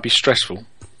fear it might be stressful.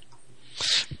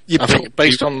 I think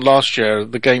based on last year,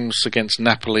 the games against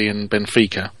Napoli and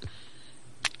Benfica,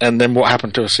 and then what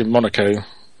happened to us in Monaco a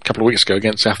couple of weeks ago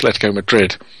against Atletico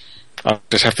Madrid, I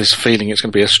just have this feeling it's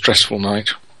going to be a stressful night.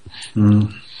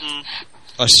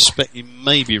 I suspect you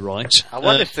may be right. I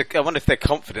wonder if their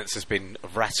confidence has been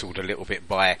rattled a little bit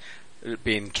by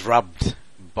being drubbed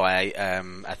by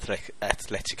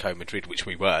Atletico Madrid, which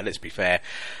we were, let's be fair,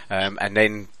 and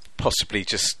then possibly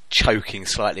just choking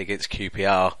slightly against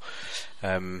QPR.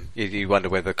 You wonder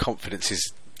whether confidence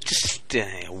is just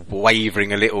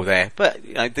wavering a little there. But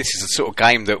this is the sort of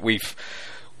game that we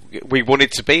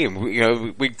wanted to be in.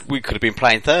 We could have been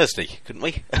playing Thursday, couldn't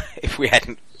we? If we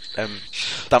hadn't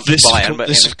dumped Bayern. But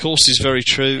this, of course, is very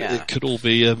true. Yeah. It could all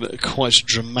be quite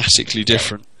dramatically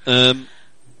different.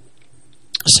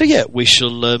 So yeah, we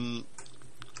shall.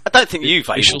 I don't think Juve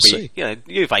will be.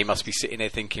 Juve must be sitting there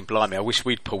thinking, "Blimey, I wish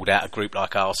we'd pulled out a group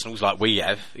like Arsenal's, like we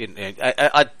have."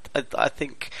 I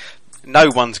think no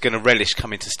one's going to relish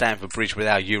coming to Stamford Bridge with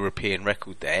our European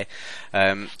record there.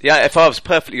 If I was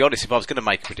perfectly honest, if I was going to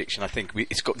make a prediction, I think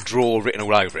it's got draw written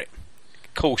all over it.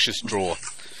 Cautious draw.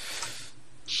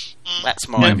 That's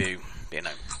my view. In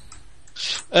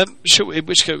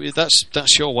which case,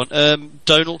 that's your one.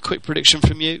 Donald, quick prediction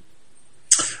from you.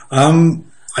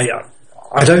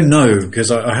 I don't know, because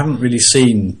I haven't really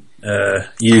seen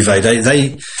Juve.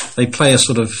 They play a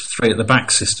sort of three at the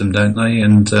back system, don't they?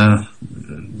 And a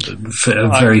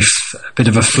bit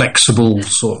of a flexible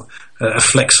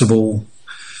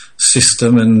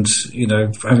system. And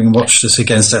having watched us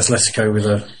against Atletico with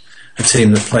a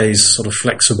team that plays sort of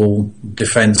flexible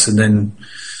defence and then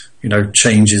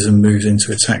changes and moves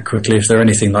into attack quickly, if they're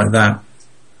anything like that,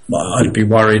 I'd be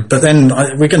worried. But then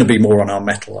we're going to be more on our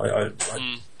mettle.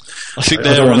 I think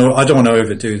I don't want to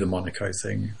overdo the Monaco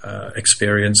thing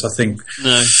experience. I think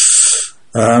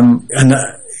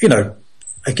no.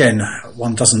 Again,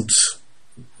 one doesn't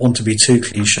want to be too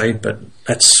cliched, but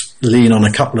let's lean on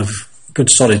a couple of good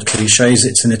solid cliches.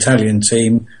 It's an Italian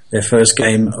team. Their first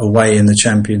game away in the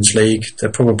Champions League. They're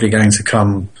probably going to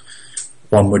come,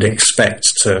 one would expect,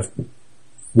 to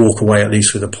walk away at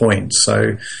least with a point.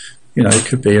 So, it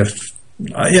could be a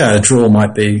draw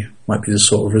might be the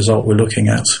sort of result we're looking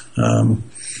at.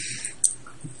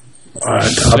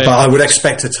 But I would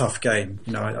expect a tough game.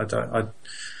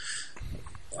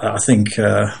 I think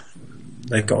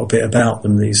they've got a bit about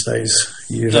them these days.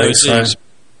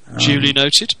 Duly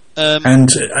noted. And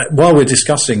while we're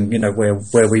discussing,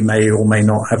 where we may or may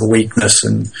not have a weakness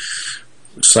and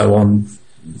so on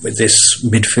with this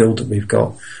midfield that we've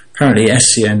got, apparently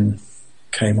Essien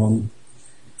came on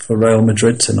for Real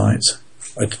Madrid tonight.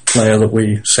 A player that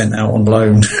we sent out on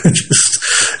loan.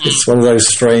 It's one of those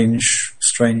strange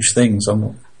things.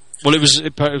 Well, it was,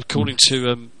 according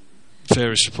to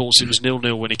various reports, it was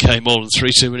 0-0 when he came on and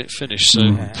 3-2 when it finished.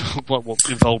 So what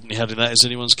involvement he had in that is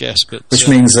anyone's guess. But which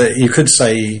means that you could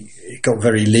say it got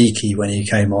very leaky when he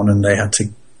came on and they had to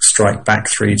strike back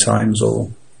 3 times, or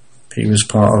he was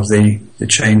part of the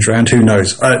change round. Who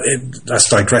knows? That's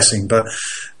digressing, but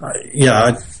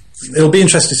it'll be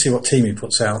interesting to see what team he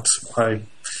puts out. I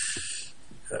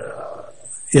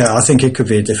think it could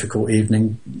be a difficult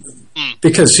evening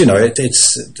because we're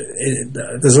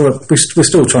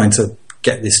still trying to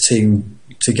get this team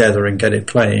together and get it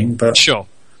playing. But sure,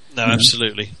 no,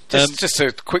 absolutely. Just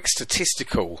a quick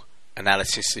statistical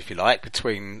analysis, if you like,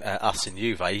 between us and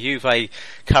Juve. Juve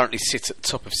currently sit at the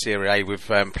top of Serie A. We've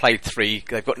played 3.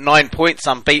 They've got 9 points,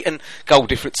 unbeaten, goal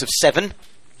difference of 7.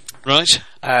 Right.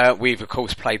 We've of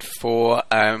course played 4.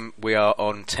 We are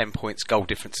on 10 points, goal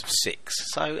difference of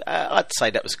 6. So I'd say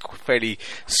that was fairly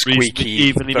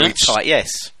squeaky, very tight.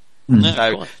 Yes.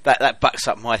 So that backs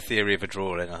up my theory of a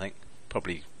draw. Then I think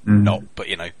probably not, but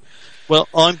Well,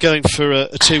 I'm going for a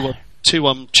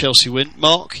 2-1 Chelsea win.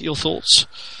 Mark, your thoughts?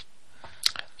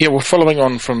 Yeah, well, following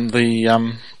on from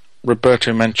the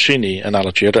Roberto Mancini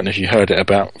analogy, I don't know if you heard it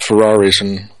about Ferraris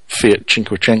and Fiat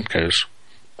Cinquecentos.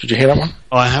 Did you hear that one?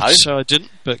 I have to say I didn't,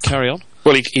 but carry on.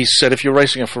 Well, he said if you're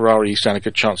racing a Ferrari, you stand a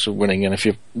good chance of winning, and if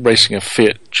you're racing a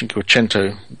Fiat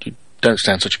Cinquecento, you don't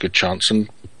stand such a good chance. And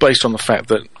based on the fact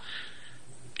that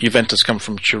Juventus come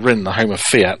from Turin, the home of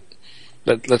Fiat,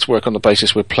 let's work on the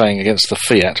basis we're playing against the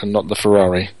Fiat and not the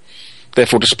Ferrari.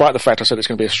 Therefore, despite the fact I said it's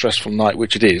going to be a stressful night,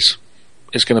 which it is,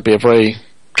 it's going to be a very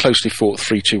closely fought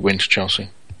 3-2 win to Chelsea.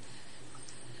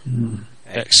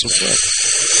 Excellent work.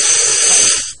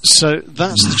 So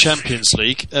that's the Champions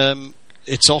League.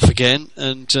 It's off again,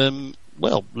 and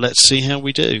let's see how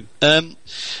we do. A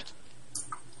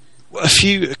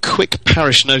few quick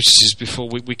parish notices before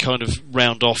we kind of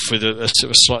round off with a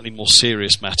slightly more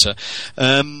serious matter.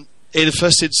 In the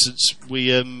first instance,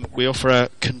 we offer our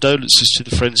condolences to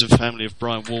the friends and family of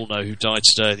Brian Woolnough, who died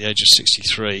today at the age of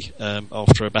 63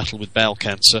 after a battle with bowel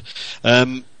cancer.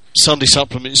 Sunday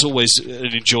Supplement is always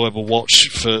an enjoyable watch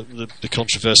for the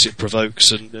controversy it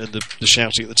provokes and the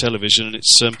shouting at the television, and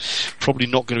it's probably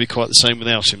not going to be quite the same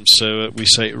without him, so we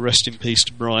say rest in peace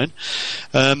to Brian.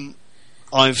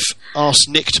 I've asked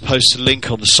Nick to post a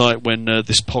link on the site when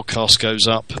this podcast goes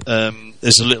up.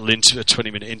 There's a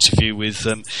 20-minute interview with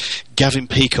Gavin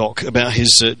Peacock about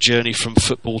his journey from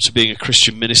football to being a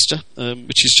Christian minister,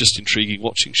 which is just intriguing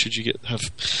watching, should you have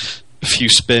a few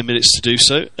spare minutes to do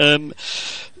so.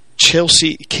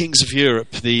 Chelsea Kings of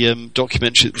Europe, the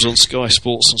documentary that was on Sky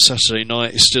Sports on Saturday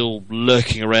night, is still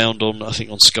lurking around on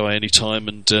Sky Anytime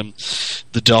and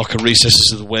the darker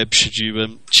recesses of the web, should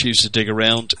you choose to dig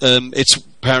around. It's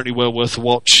apparently well worth a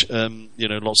watch.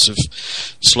 Lots of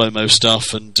slow-mo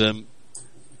stuff and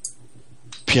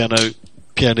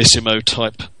pianissimo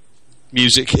type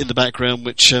music in the background,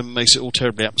 which makes it all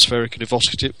terribly atmospheric and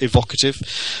evocative.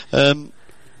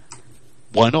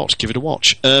 Why not? Give it a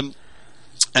watch.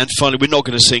 And finally, we're not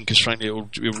going to sing because, frankly, it will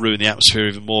ruin the atmosphere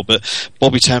even more. But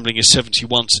Bobby Tambling is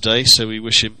 71 today, so we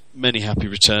wish him many happy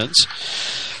returns.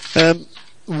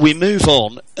 We move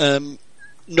on.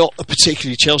 Not a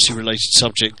particularly Chelsea-related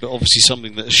subject, but obviously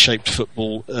something that has shaped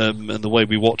football and the way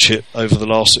we watch it over the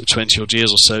last 20-odd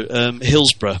years or so.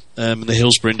 Hillsborough, and the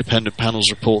Hillsborough Independent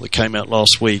Panel's report that came out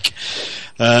last week.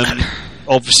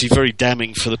 Obviously very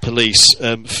damning for the police.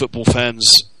 Football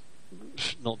fans,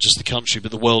 not just the country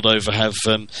but the world over, have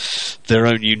their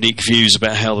own unique views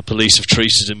about how the police have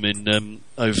treated them in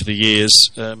over the years,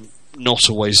 not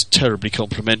always terribly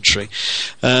complimentary.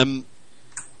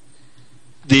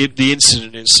 The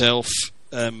incident itself,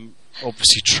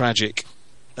 obviously tragic,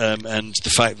 and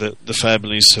the fact that the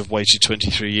families have waited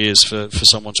 23 years for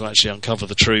someone to actually uncover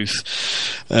the truth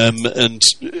and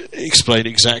explain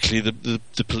exactly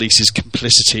the police's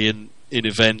complicity in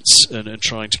events and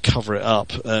trying to cover it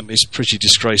up is pretty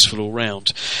disgraceful all round.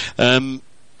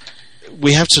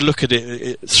 We have to look at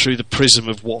it through the prism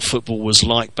of what football was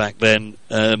like back then.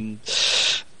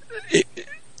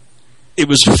 It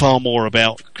was far more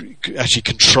about actually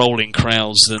controlling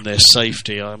crowds than their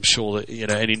safety. I'm sure that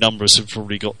any number of us have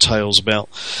probably got tales about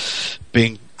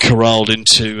being corralled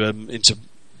into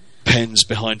pens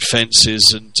behind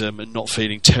fences and not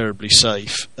feeling terribly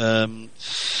safe,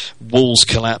 walls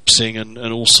collapsing and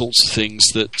all sorts of things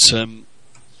that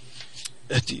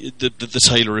the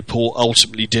Taylor report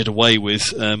ultimately did away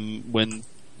with when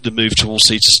the move to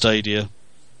all-seater stadia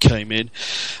came in.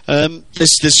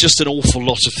 There's just an awful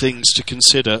lot of things to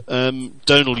consider.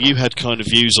 Donal, you had kind of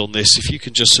views on this. If you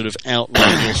can just sort of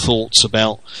outline your thoughts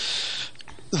about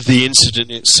the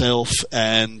incident itself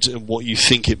and what you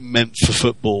think it meant for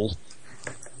football.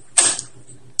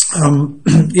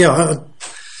 Yeah,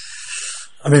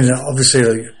 I mean,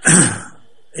 obviously,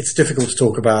 it's difficult to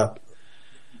talk about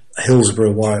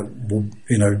Hillsborough. Why,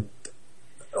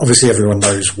 obviously everyone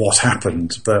knows what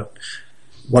happened, but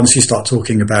once you start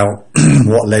talking about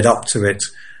what led up to it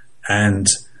and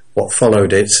what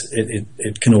followed it,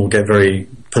 it can all get very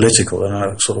political,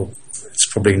 and it's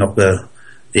probably not the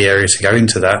area to go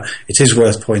into that. It is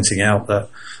worth pointing out that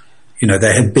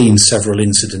there had been several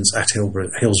incidents at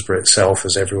Hillsborough itself,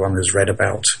 as everyone has read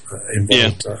about,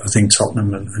 involved. I think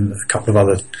Tottenham and a couple of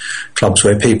other clubs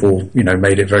where people,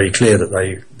 made it very clear that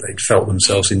they felt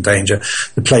themselves in danger.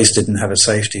 The place didn't have a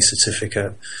safety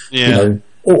certificate. Yeah.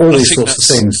 All these sorts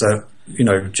of things that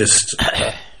just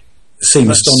seem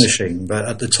astonishing, but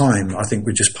at the time, I think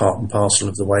we're just part and parcel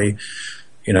of the way.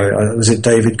 Was it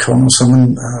David Conn or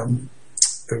someone?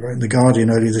 Who wrote in The Guardian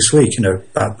earlier this week,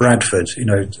 about Bradford.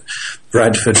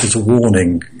 Bradford was a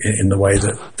warning in the way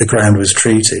that the ground was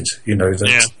treated.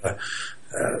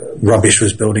 Rubbish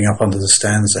was building up under the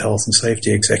stands. The health and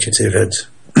safety executive had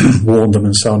warned them,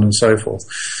 and so on and so forth.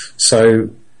 So,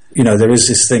 there is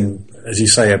this thing, as you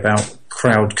say, about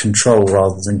crowd control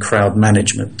rather than crowd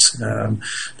management, the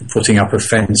putting up of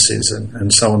fences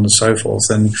and so on and so forth.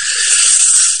 And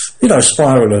a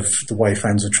spiral of the way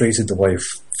fans were treated, the way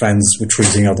fans were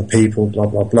treating other people, blah,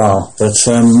 blah, blah. But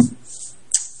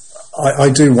I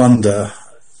do wonder,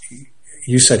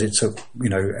 you said it took,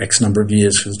 X number of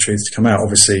years for the truth to come out.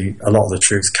 Obviously, a lot of the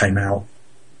truth came out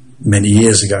many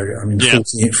years ago. I mean,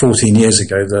 14 years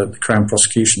ago, the Crown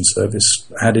Prosecution Service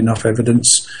had enough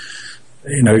evidence,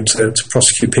 to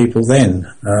prosecute people then.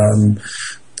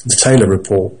 The Taylor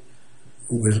report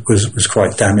was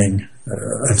quite damning.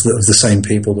 Of the same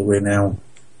people that we're now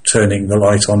turning the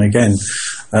light on again,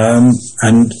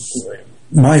 and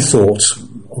my thoughts,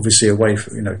 obviously, away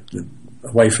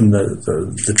from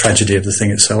the tragedy of the thing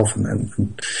itself, and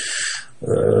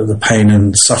the pain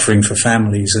and suffering for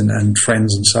families and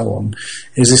friends and so on,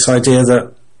 is this idea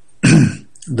that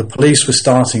the police were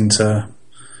starting to,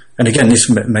 and again, this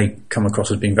may come across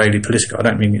as being vaguely political. I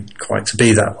don't mean it quite to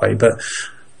be that way, but.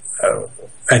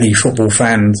 Any football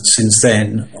fan since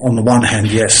then, on the one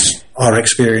hand, yes, our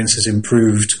experience has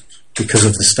improved because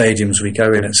of the stadiums we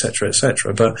go in, etc.,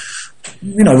 etc. But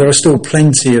there's still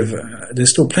plenty of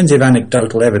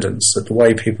anecdotal evidence that the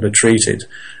way people are treated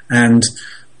and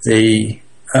the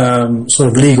sort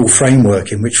of legal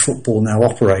framework in which football now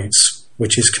operates,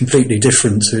 which is completely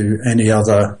different to any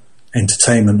other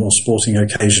entertainment or sporting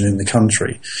occasion in the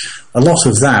country. A lot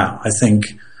of that, I think,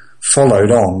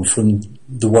 followed on from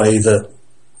the way that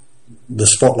the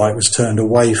spotlight was turned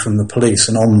away from the police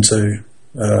and on to,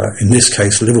 in this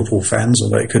case, Liverpool fans,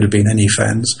 although it could have been any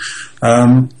fans,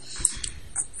 and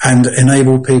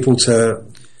enable people to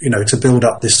build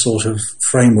up this sort of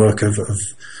framework of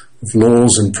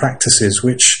laws and practices,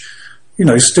 which,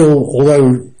 still,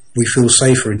 although we feel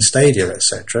safer in stadia,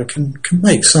 etc., can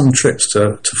make some trips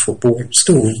to football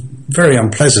still very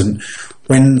unpleasant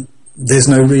when there's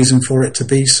no reason for it to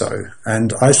be so.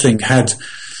 And I think had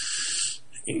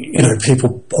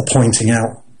people are pointing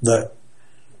out that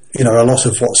a lot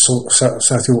of what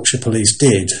South Yorkshire Police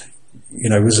did,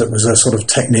 was a sort of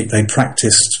technique they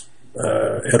practiced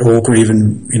at Orgreave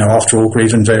and after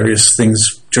Orgreave and various things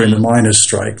during the miners'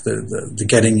 strike, the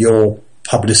getting your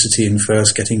publicity in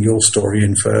first, getting your story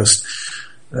in first,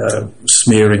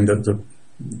 smearing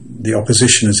the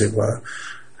opposition, as it were.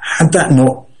 Had that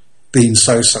not been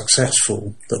so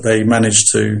successful that they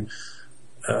managed to,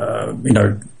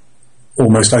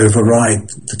 almost override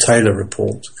the Taylor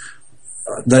report,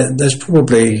 there's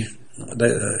probably,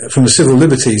 from the civil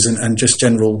liberties and just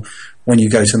general, when you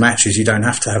go to matches, you don't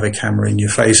have to have a camera in your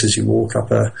face as you walk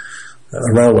up a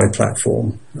railway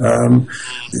platform.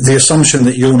 The assumption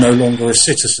that you're no longer a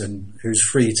citizen who's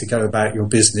free to go about your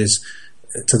business,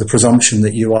 to the presumption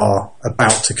that you are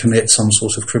about to commit some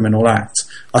sort of criminal act.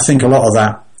 I think a lot of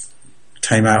that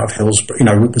came out of Hillsborough,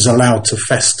 was allowed to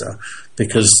fester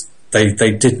because they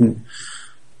didn't,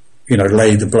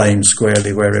 lay the blame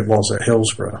squarely where it was at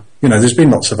Hillsborough. There's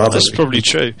been lots of other... That's probably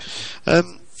true.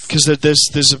 Because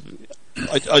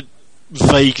I'm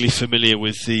vaguely familiar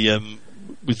with the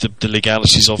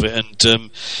legalities of it,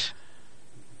 and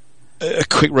a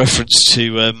quick reference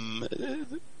to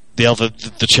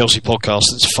the Chelsea podcast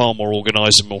that's far more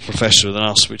organised and more professional than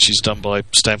us, which is done by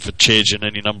Stanford Chidge and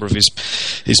any number of his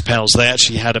pals. They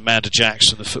actually had Amanda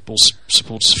Jackson, the Football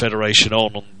Supporters Federation,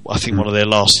 on I think one of their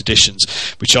last editions,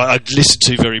 which I listened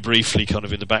to very briefly kind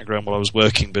of in the background while I was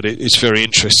working, but it's very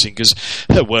interesting because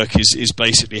her work is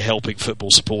basically helping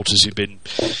football supporters who've been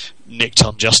nicked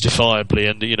unjustifiably,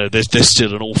 and there's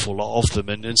still an awful lot of them,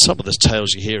 and some of the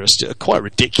tales you hear are quite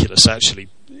ridiculous actually,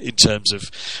 in terms of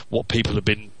what people have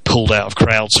been pulled out of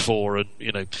crowds for, and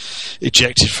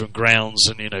ejected from grounds,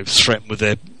 and threatened with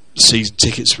their season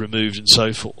tickets removed and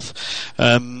so forth.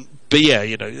 But yeah,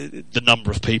 the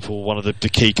number of people, one of the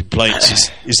key complaints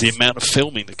is the amount of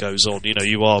filming that goes on.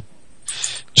 You are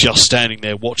just standing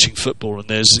there watching football, and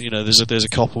there's a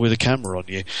copper with a camera on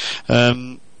you.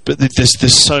 But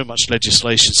there's so much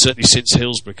legislation, certainly since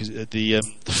Hillsborough, because the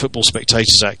Football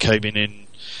Spectators Act came in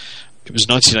it was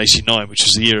 1989, which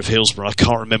was the year of Hillsborough. I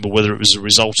can't remember whether it was a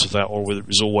result of that or whether it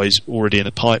was always already in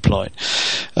the pipeline.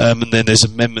 And then there's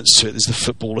amendments to it. There's the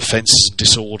Football Offences and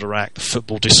Disorder Act, the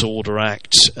Football Disorder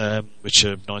Act, which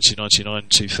are 1999 and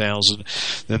 2000.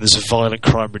 Then there's a Violent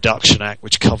Crime Reduction Act,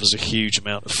 which covers a huge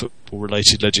amount of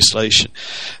football-related legislation.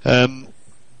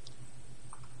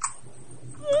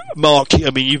 Mark, I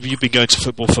mean, you've been going to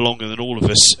football for longer than all of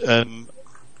us.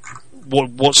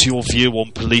 What's your view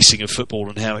on policing of football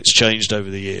and how it's changed over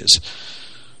the years?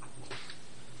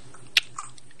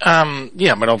 I mean,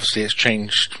 obviously it's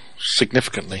changed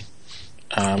significantly.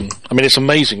 I mean, it's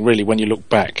amazing, really, when you look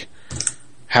back,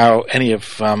 how any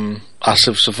of us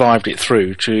have survived it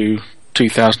through to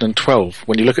 2012.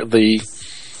 When you look at the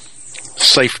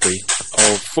safety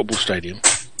of football stadium,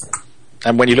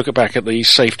 and when you look back at the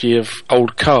safety of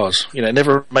old cars, it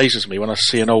never amazes me when I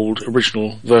see an old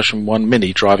original version 1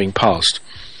 Mini driving past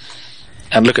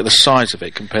and look at the size of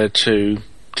it compared to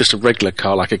just a regular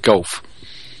car like a Golf.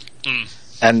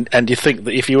 And you think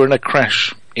that if you were in a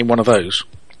crash in one of those,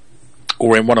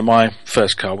 or in one of my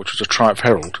first car, which was a Triumph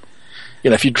Herald,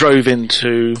 if you drove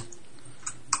into,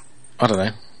 I don't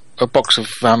know, a box of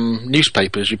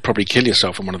newspapers, you'd probably kill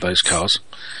yourself in one of those cars.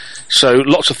 So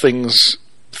lots of things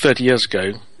 30 years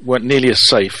ago weren't nearly as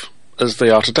safe as they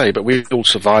are today, but we all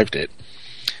survived it.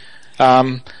 I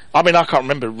mean, I can't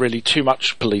remember really too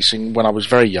much policing when I was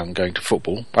very young going to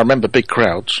football. I remember big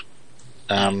crowds,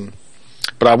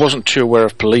 but I wasn't too aware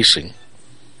of policing.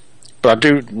 But I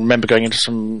do remember going into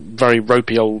some very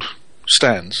ropey old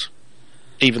stands,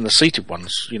 even the seated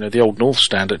ones. The old North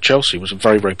stand at Chelsea was a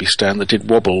very ropey stand that did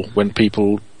wobble when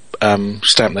people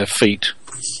stamped their feet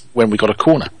when we got a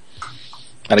corner.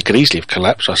 And it could easily have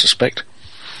collapsed, I suspect.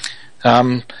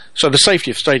 So the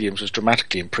safety of stadiums has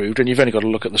dramatically improved, and you've only got to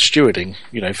look at the stewarding.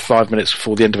 5 minutes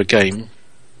before the end of a game,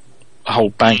 a whole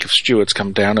bank of stewards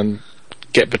come down and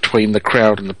get between the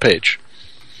crowd and the pitch.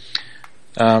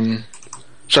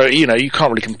 So, you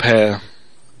can't really compare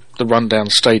the rundown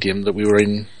stadium that we were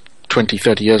in 20,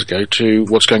 30 years ago to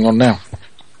what's going on now.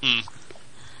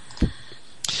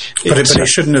 But it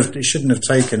shouldn't have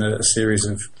taken a series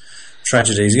of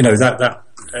tragedies. That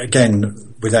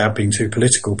again, without being too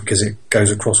political, because it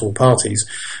goes across all parties.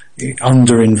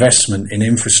 Underinvestment in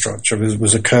infrastructure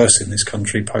was a curse in this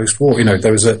country post-war.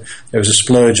 There was a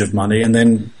splurge of money, and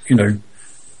then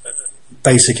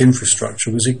basic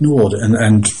infrastructure was ignored,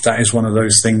 and that is one of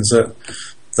those things that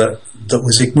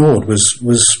was ignored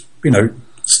was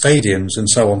stadiums and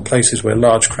so on, places where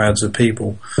large crowds of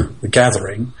people were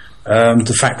gathering.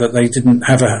 The fact that they didn't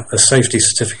have a safety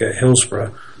certificate at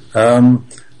Hillsborough, but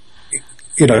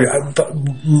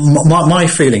my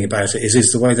feeling about it is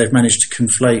the way they've managed to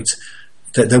conflate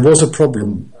that there was a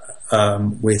problem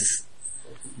with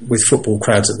football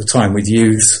crowds at the time, with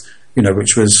youth,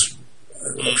 which was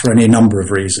for any number of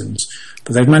reasons,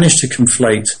 but they've managed to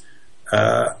conflate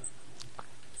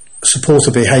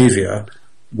supporter behaviour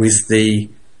with the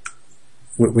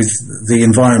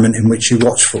environment in which you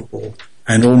watch football.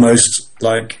 And almost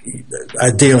like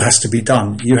a deal has to be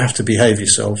done. You have to behave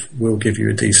yourself. We'll give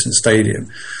you a decent stadium.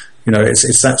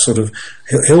 It's that sort of.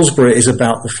 Hillsborough is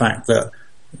about the fact that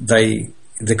it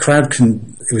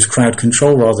was crowd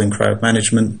control rather than crowd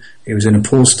management. It was in a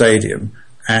poor stadium,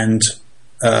 and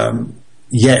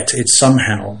yet it's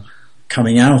somehow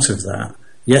coming out of that.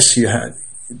 Yes,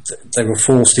 they were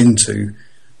forced into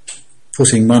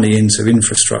putting money into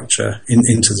infrastructure,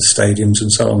 into the stadiums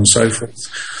and so on and so forth.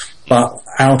 But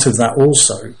out of that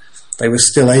also, they were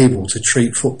still able to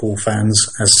treat football fans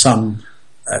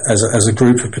as a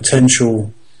group of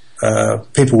potential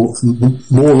people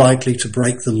more likely to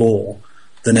break the law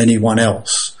than anyone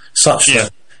else, such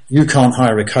that you can't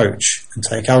hire a coach and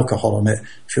take alcohol on it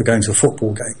if you're going to a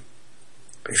football game.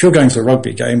 But if you're going to a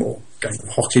rugby game or going to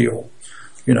hockey or,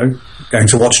 going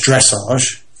to watch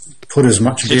dressage, put as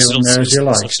much beer in there as you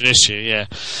like. It's an issue, yeah.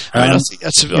 I think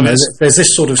that's there's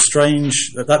this sort of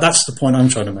strange. That's the point I'm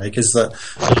trying to make. Is that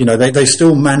they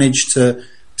still manage to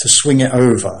swing it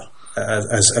over,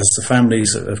 as the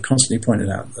families have constantly pointed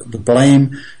out. The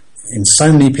blame in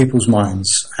so many people's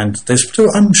minds, and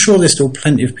I'm sure there's still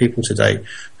plenty of people today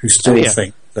who still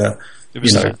think that it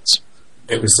was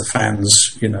the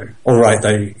fans. All right,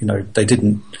 they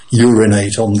didn't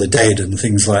urinate on the dead and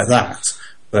things like that.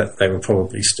 But they were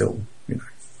probably still,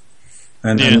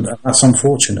 and that's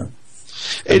unfortunate.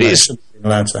 It is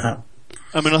allowed to happen.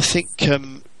 I think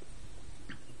I'm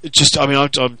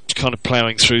kind of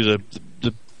ploughing through the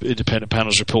independent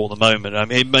panel's report at the moment.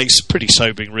 It makes pretty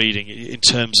sobering reading in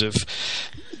terms of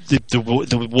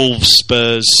the Wolves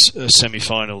Spurs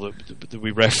semi-final that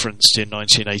we referenced in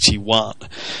 1981.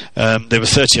 There were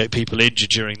 38 people injured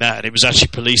during that, and it was actually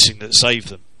policing that saved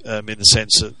them. In the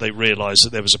sense that they realised that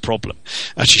there was a problem,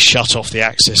 actually shut off the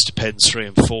access to pens 3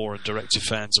 and 4 and directed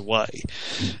fans away,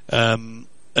 and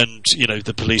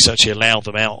the police actually allowed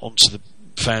them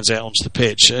fans out onto the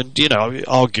pitch, and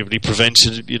arguably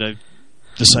prevented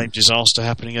the same disaster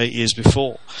happening 8 years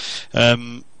before.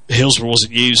 Hillsborough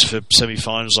wasn't used for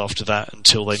semi-finals after that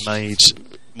until they made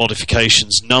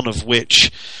modifications, none of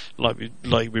which, like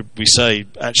we say,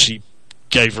 actually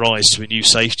gave rise to a new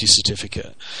safety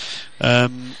certificate.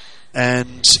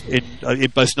 And in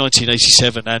both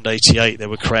 1987 and 88 there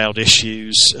were crowd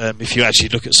issues. If you actually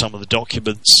look at some of the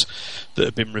documents that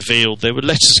have been revealed, there were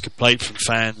letters of complaint from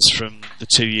fans from the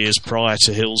 2 years prior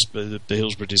to the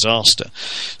Hillsborough disaster,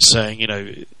 saying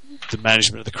the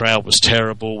management of the crowd was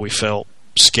terrible, we felt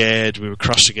scared, we were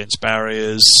crushed against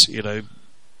barriers, it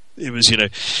was an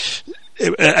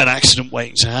accident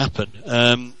waiting to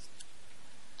happen.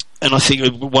 And I think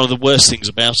one of the worst things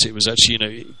about it was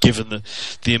actually, given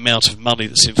the amount of money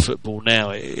that's in football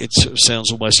now, it sort of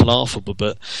sounds almost laughable,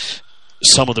 but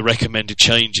some of the recommended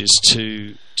changes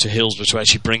to Hillsborough to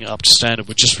actually bring it up to standard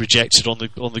were just rejected on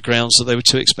the grounds that they were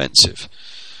too expensive.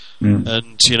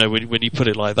 And when you put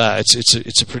it like that,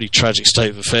 it's a pretty tragic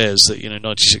state of affairs that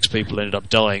 96 people ended up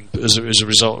dying as a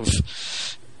result of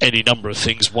any number of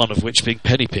things, one of which being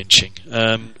penny pinching.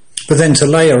 But then to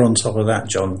layer on top of that,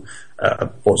 John,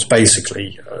 what's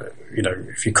basically,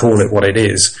 if you call it what it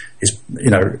is,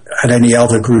 had any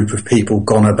other group of people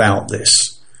gone about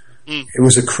this, it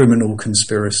was a criminal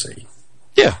conspiracy.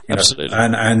 Yeah, absolutely.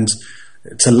 And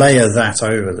to layer that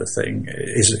over the thing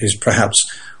is perhaps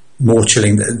more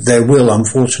chilling. There will,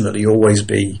 unfortunately, always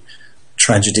be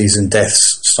tragedies and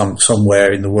deaths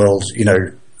somewhere in the world.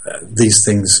 These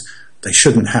things they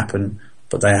shouldn't happen,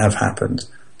 but they have happened.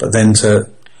 But then to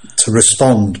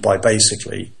respond by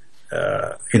basically,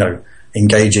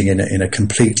 engaging in a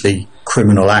completely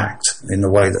criminal act in the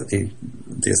way that the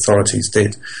authorities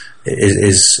did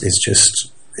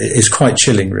is quite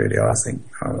chilling, really. I think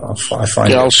I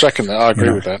find. Yeah, I'll second that. I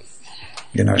agree with that.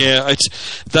 Yeah,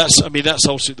 that's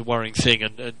ultimately the worrying thing,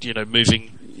 and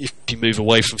if you move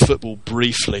away from football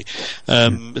briefly,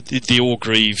 the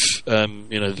Orgreave,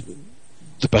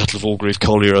 the Battle of Orgreave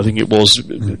Collier, I think it was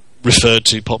referred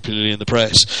to popularly in the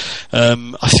press.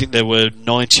 I think there were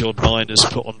 90 odd miners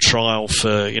put on trial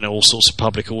for all sorts of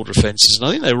public order offences, and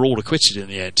I think they were all acquitted in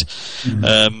the end,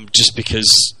 just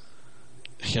because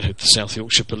the South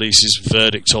Yorkshire Police's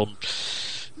verdict on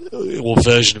or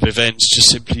version of events just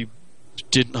simply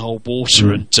didn't hold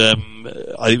water. And I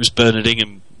think it was Bernard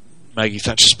Ingham, Maggie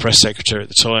Thatcher's press secretary at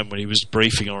the time, when he was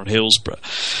briefing her on Hillsborough,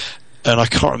 and I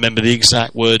can't remember the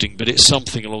exact wording, but it's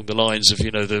something along the lines of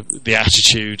the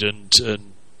attitude and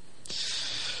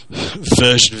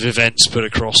version of events put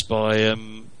across by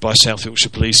South Yorkshire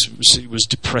Police was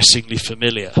depressingly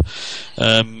familiar,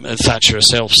 and Thatcher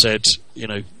herself said,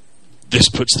 this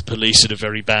puts the police in a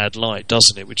very bad light,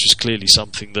 doesn't it? Which is clearly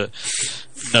something that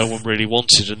no one really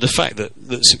wanted. And the fact that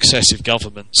successive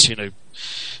governments,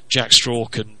 Jack Straw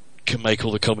can make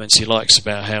all the comments he likes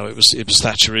about how it was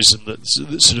Thatcherism that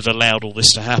sort of allowed all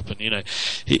this to happen.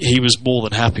 He was more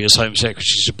than happy as Home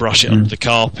Secretary to brush it under the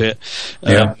carpet.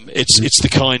 It's the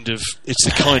kind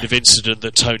of incident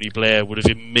that Tony Blair would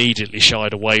have immediately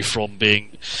shied away from,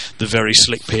 being the very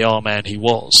slick PR man he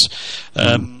was.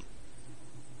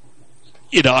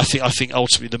 I think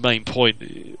ultimately the main point,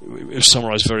 it was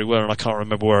summarised very well, and I can't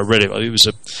remember where I read it. It was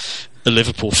a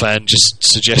Liverpool fan just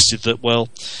suggested that,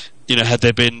 had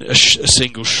there been a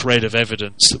single shred of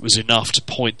evidence that was enough to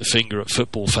point the finger at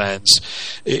football fans,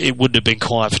 it wouldn't have been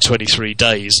quiet for 23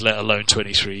 days, let alone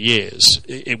 23 years.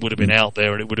 It would have been out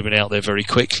there, and it would have been out there very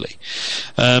quickly.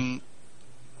 I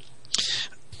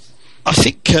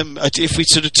think if we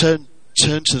sort of turn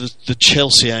to the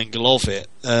Chelsea angle of it,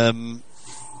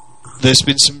 there's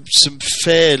been some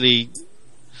fairly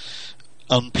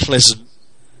unpleasant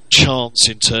chants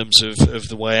in terms of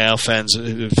the way our fans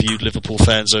have viewed Liverpool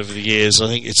fans over the years. I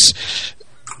think it's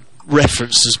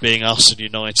referenced as being us and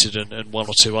United and one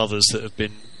or two others that have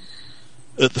been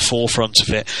at the forefront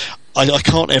of it. I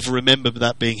can't ever remember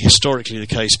that being historically the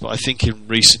case, but I think in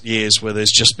recent years, where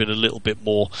there's just been a little bit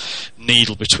more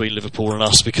needle between Liverpool and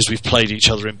us because we've played each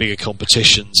other in bigger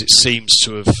competitions, it seems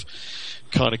to have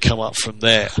kind of come up from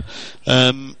there.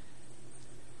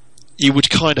 You would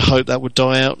kind of hope that would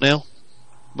die out now.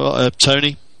 But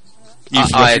Tony,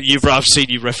 I've seen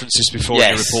you reference this before in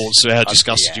your reports. So how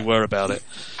disgusted you were about it?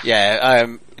 Yeah,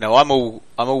 I'm all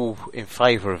in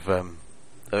favour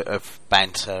of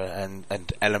banter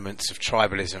and elements of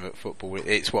tribalism at football.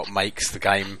 It's what makes the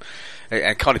game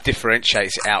and kind of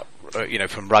differentiates it out,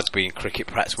 from rugby and cricket,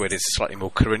 perhaps, where there's a slightly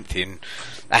more Corinthian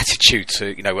attitude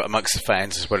to, amongst the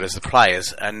fans as well as the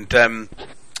players. And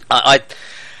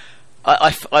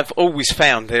I've always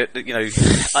found that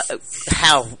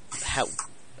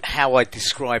how I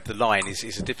describe the line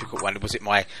is a difficult one. Was it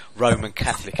my Roman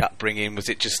Catholic upbringing? Was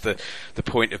it just the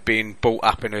point of being brought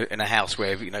up in a house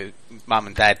where mum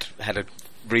and dad had a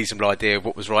reasonable idea of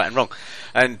what was right and wrong?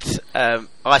 And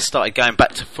I started going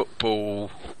back to football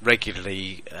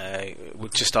regularly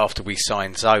just after we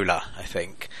signed Zola, I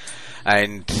think.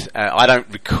 And I don't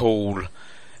recall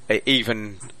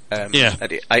even. At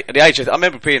the age of, I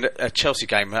remember being at a Chelsea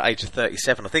game at the age of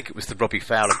 37. I think it was the Robbie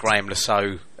Fowler, Graham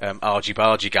Lasso, Argy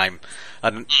Bargy game.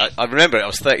 And I remember it. I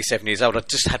was 37 years old. I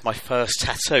just had my first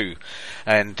tattoo,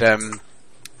 and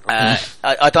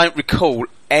I don't recall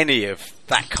any of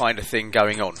that kind of thing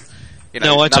going on.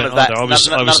 No, I don't either. I was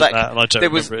at that, and I don't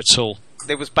remember it at all.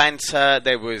 There was banter.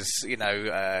 There was,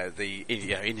 the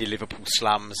India Liverpool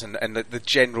slums, and the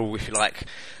general, if you like,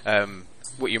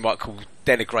 what you might call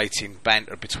denigrating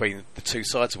banter between the two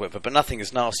sides or whatever, but nothing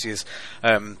as nasty as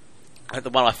the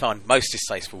one I find most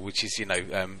distasteful, which is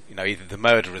either the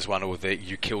murderers one or the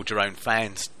 "you killed your own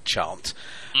fans" chant,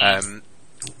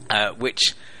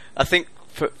 which I think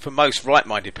for most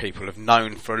right-minded people have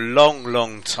known for a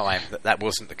long time that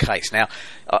wasn't the case. Now,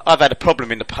 I've had a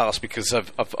problem in the past because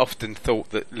I've often thought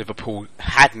that Liverpool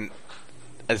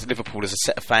as a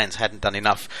set of fans hadn't done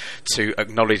enough to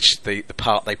acknowledge the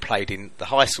part they played in the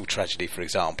Heysel tragedy, for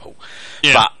example.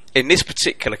 Yeah. But in this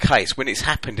particular case, when it's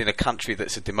happened in a country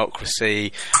that's a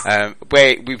democracy,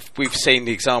 where we've seen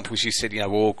the examples you said,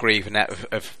 Orgreave and that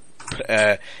of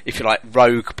if you like,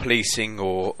 rogue policing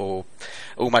or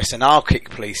almost anarchic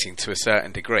policing to a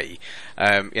certain degree.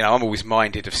 I'm always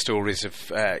minded of stories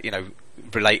of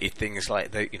related things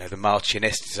like the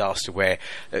Marchioness disaster, where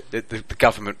the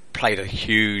government played a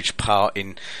huge part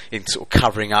in sort of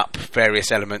covering up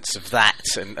various elements of that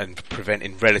and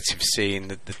preventing relatives seeing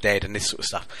the dead and this sort of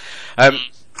stuff.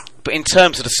 But in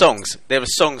terms of the songs, there are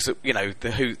songs that we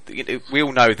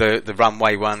all know the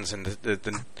Runway ones and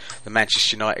the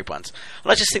Manchester United ones,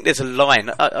 and I just think there's a line.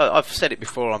 I've said it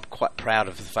before. I'm quite proud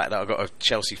of the fact that I got a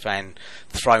Chelsea fan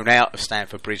thrown out of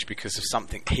Stamford Bridge because of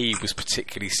something he was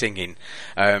particularly singing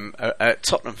at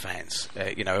Tottenham fans.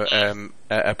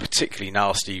 A particularly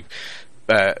nasty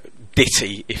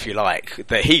ditty, if you like,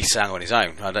 that he sang on his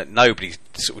own. Nobody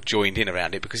sort of joined in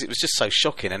around it because it was just so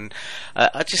shocking, and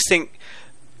I just think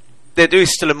there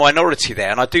is still a minority there,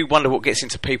 and I do wonder what gets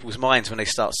into people's minds when they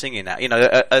start singing that.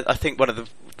 I think one of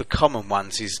the common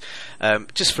ones is,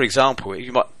 just for example,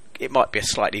 it might be a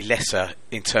slightly lesser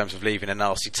in terms of leaving a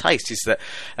nasty taste, is that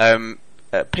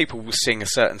people will sing a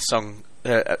certain song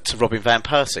to Robin van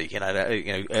Persie,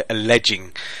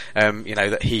 alleging,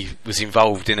 that he was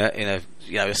involved in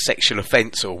a sexual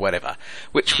offence or whatever,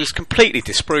 which was completely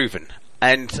disproven.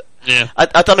 And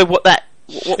I don't know what that.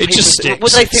 What it people, just sticks.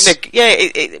 What do they think?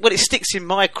 It sticks in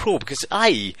my craw because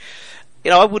I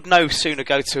would no sooner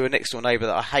go to a next door neighbour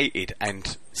that I hated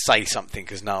and say something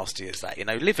as nasty as that.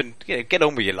 Live and get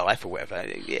on with your life or whatever.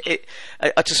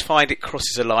 I just find it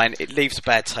crosses a line. It leaves a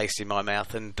bad taste in my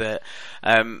mouth, and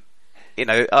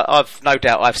I've no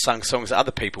doubt I've sung songs that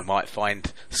other people might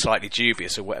find slightly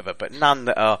dubious or whatever, but none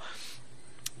that are.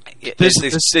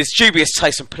 There's dubious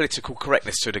taste and political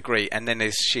correctness to a degree, and then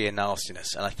there's sheer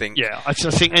nastiness. And I think, I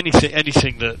think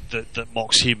anything that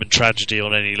mocks human tragedy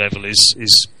on any level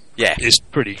is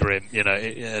pretty grim, and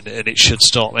it should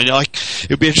stop. And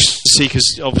it'll be interesting to see,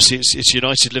 because obviously it's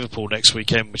United Liverpool next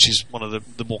weekend, which is one of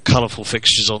the more colourful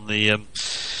fixtures on the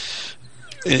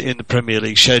in the Premier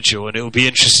League schedule, and it will be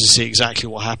interesting to see exactly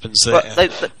what happens there. Well,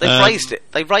 they raised it.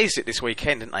 They raised it this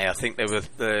weekend, didn't they? I think they were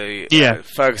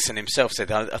Ferguson himself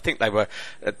said. I think they were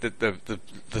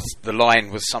the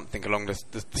line was something along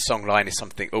the song line is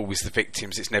something. Always the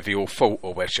victims. It's never your fault,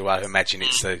 or whatever. I imagine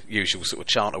it's the usual sort of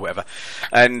chant or whatever.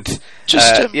 And just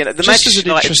as an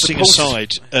United interesting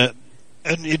aside.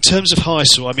 And in terms of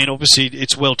Heysel, I mean, obviously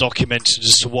it's well documented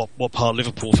as to what part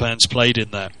Liverpool fans played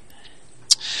in that.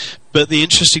 But the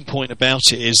interesting point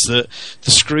about it is that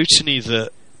the scrutiny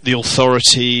that the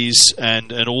authorities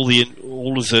and all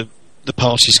of the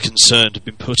parties concerned have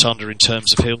been put under in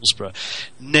terms of Hillsborough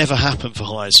never happened for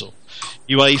Heysel.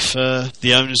 UEFA,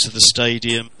 the owners of the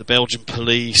stadium, the Belgian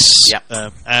police,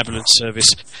 ambulance service,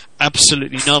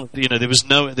 absolutely none. There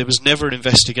was never an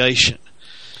investigation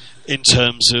in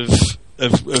terms of. There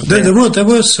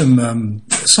were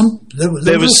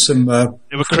some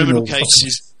criminal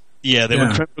cases. Yeah, there were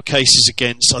criminal cases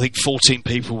against, I think 14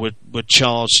 people were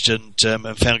charged and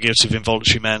found guilty of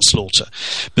involuntary manslaughter.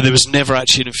 But there was never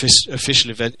actually an official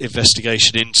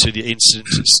investigation into the incident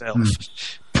itself.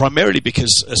 Primarily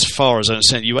because, as far as I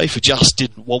understand, UEFA just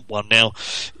didn't want one. Now,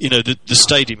 the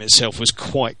stadium itself was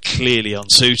quite clearly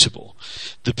unsuitable.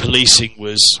 The policing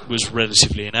was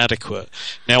relatively inadequate.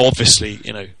 Now, obviously,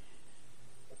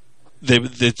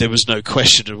 there was no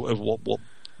question of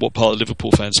what part of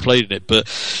Liverpool fans played in it, but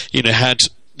had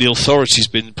the authorities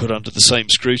been put under the same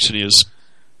scrutiny as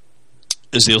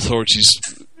the authorities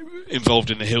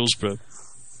involved in the Hillsborough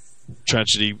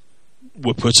tragedy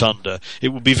were put under, it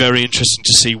would be very interesting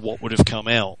to see what would have come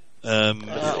out in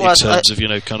terms of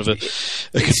kind of a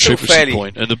contributing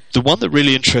point. And the one that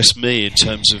really interests me in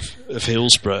terms of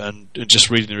Hillsborough and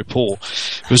just reading the report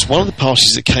was one of the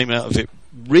parties that came out of it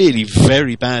really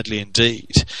very badly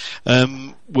indeed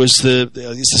was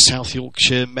the South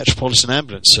Yorkshire Metropolitan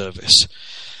Ambulance Service.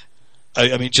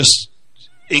 I mean, just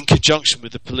in conjunction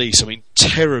with the police, I mean,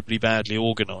 terribly badly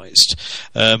organised.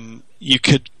 You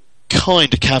could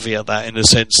kind of caveat that in the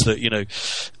sense that,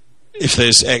 if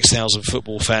there's X thousand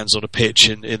football fans on a pitch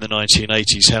in the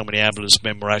 1980s, how many ambulance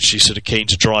men were actually sort of keen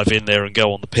to drive in there and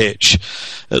go on the pitch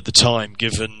at the time,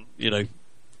 given,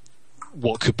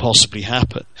 what could possibly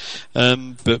happen.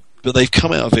 But they've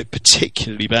come out of it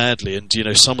particularly badly, and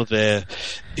some of their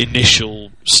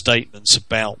initial statements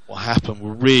about what happened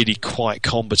were really quite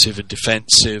combative and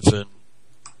defensive, and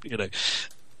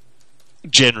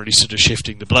generally sort of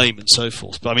shifting the blame and so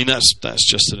forth. But I mean, that's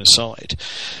just an aside.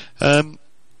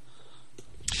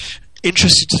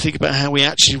 Interested to think about how we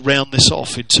actually round this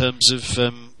off in terms of.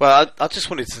 Well, I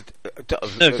just wanted to.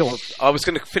 No, go on. I was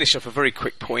going to finish off a very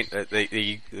quick point at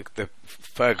the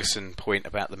Ferguson point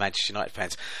about the Manchester United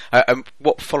fans. And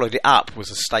what followed it up was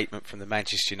a statement from the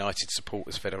Manchester United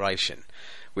Supporters Federation,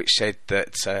 which said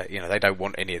that they don't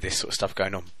want any of this sort of stuff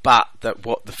going on, but that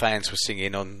what the fans were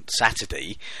singing on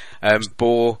Saturday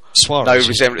bore Suarez, no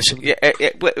resemblance.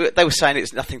 They were saying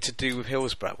it's nothing to do with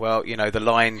Hillsborough. Well, the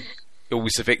line,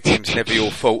 always the victims, never your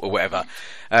fault, or whatever.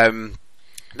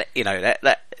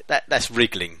 That's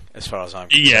wriggling as far as I'm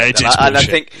concerned. Yeah, it's and I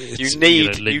think it's, you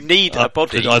need a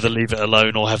body. Either leave it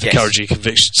alone or have the courage and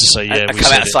conviction to say, and we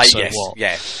come out said and it, say so yes, what?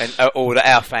 yeah, and or that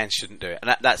our fans shouldn't do it.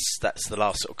 And that's the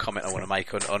last sort of comment I want to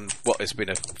make on what has been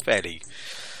a fairly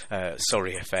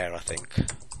sorry affair, I think.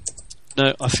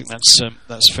 No, I think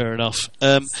that's fair enough.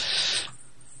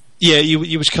 Yeah, you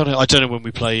would kind of. I don't know when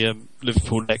we play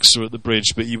Liverpool next or at the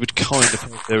Bridge, but you would kind of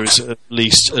think there is at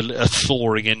least a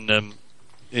thawing in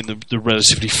the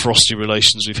relatively frosty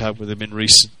relations we've had with him in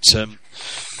recent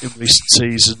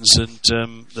seasons, and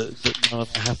that none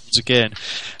of that happens again.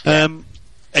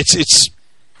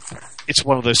 It's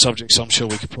one of those subjects I'm sure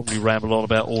we could probably ramble on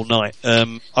about all night.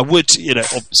 I would,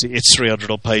 obviously it's 300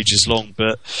 odd pages long,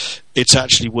 but it's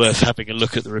actually worth having a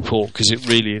look at the report because it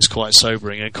really is quite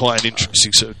sobering and quite an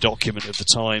interesting sort of document of the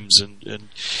times and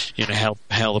how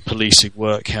the policing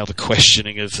work, how the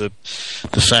questioning of the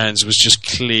fans was just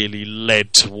clearly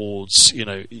led towards,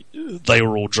 they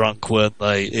were all drunk, weren't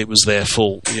they? It was their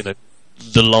fault,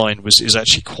 The line is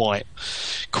actually quite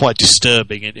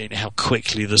disturbing in how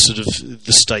quickly the sort of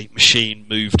the state machine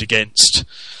moved against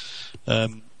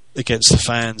the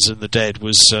fans and the dead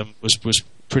was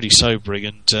pretty sobering,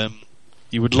 and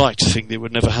you would like to think that it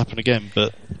would never happen again,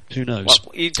 but who knows?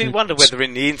 Well, you do wonder whether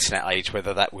in the internet age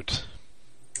whether that would.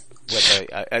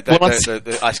 I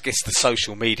guess the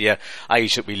social media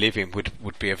age that we live in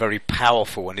would be a very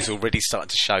powerful and is already starting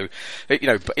to show,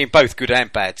 in both good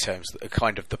and bad terms,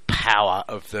 kind of the power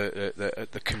of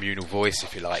the communal voice,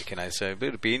 if you like. So it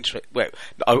would be interesting. Well,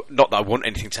 not that I want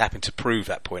anything to happen to prove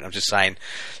that point. I'm just saying,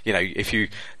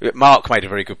 Mark made a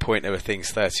very good point. There were things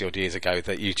 30 odd years ago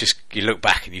that you look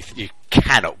back and you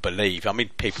cannot believe. I mean,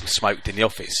 people smoked in the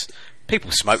office,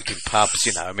 people smoked in pubs.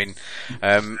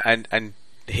 And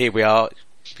here we are,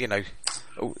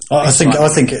 I think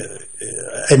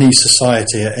any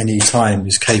society at any time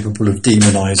is capable of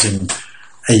demonising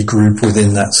a group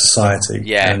within that society.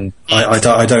 Yeah. And I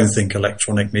don't think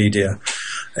electronic media.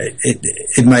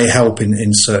 It may help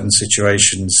in certain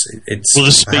situations.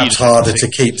 It's perhaps harder to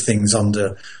keep things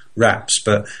under wraps,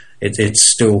 but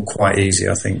it's still quite easy,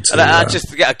 I think. I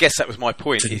guess that was my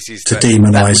point. To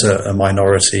demonise a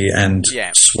minority and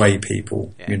sway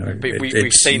people, Yeah.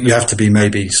 we've seen you have to be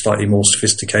maybe slightly more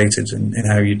sophisticated in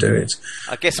how you do it.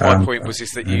 I guess my point was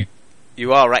that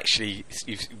you are actually.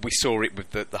 We saw it with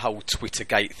the whole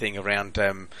Twittergate thing around,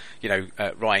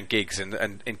 Ryan Giggs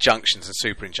and injunctions and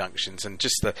super injunctions, and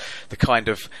just the kind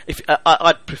of.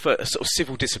 I'd prefer a sort of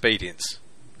civil disobedience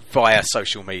via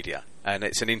social media. And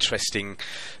it's an interesting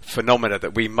phenomena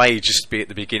that we may just be at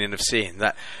the beginning of seeing.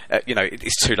 That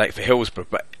it's too late for Hillsborough,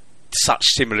 but such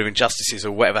similar injustices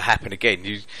or whatever happen again,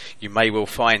 you may well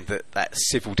find that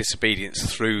civil disobedience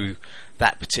through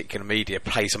that particular media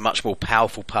plays a much more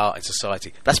powerful part in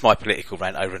society. That's my political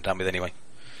rant over and done with anyway.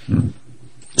 Noted,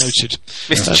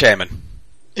 Mr. Chairman.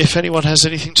 If anyone has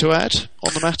anything to add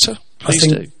on the matter, please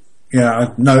do.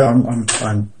 Yeah, no, I'm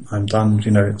done.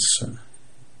 It's.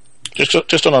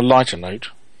 Just on a lighter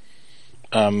note,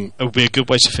 it would be a good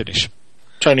way to finish.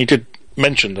 Tony did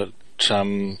mention that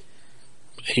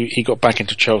he got back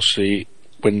into Chelsea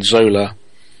when Zola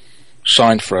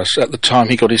signed for us. At the time,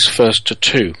 he got his first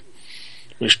tattoo,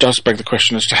 which does beg the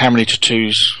question as to how many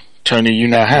tattoos, Tony, you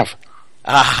now have.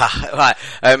 Right.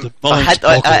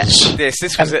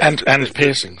 This was and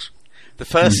piercings. The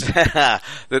first,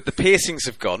 the piercings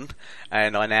have gone,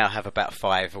 and I now have about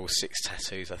 5 or 6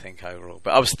 tattoos, I think, overall.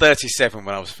 But I was 37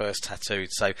 when I was first tattooed,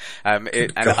 so and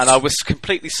I was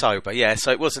completely sober. Yeah,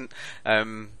 so it wasn't.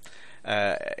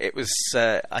 It was.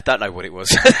 I don't know what it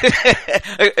was.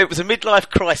 It was a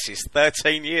midlife crisis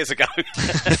 13 years ago. So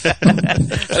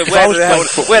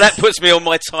where that puts me on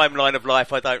my timeline of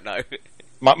life, I don't know.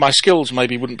 My skills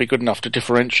maybe wouldn't be good enough to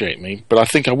differentiate me, but I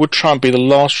think I would try and be the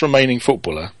last remaining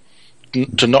footballer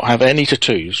to not have any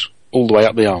tattoos all the way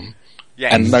up the arm,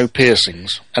 and no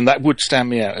piercings, and that would stand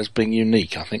me out as being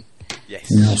unique, I think. Yes.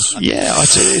 Yeah,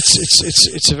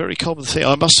 it's a very common thing.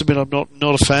 I must admit, I'm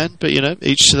not a fan, but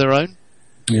each to their own.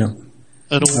 Yeah,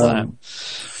 and all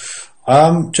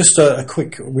that. Just a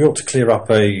quick. We ought to clear up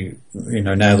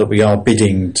now that we are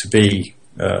bidding to be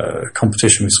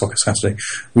competition with Soccer Saturday.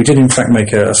 We did in fact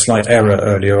make a slight error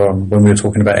earlier on when we were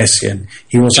talking about Essien.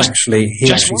 He actually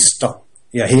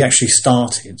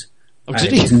started. Oh, and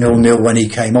it was 0-0 when he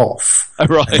came off. Oh,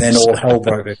 right. And then all hell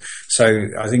broke loose. So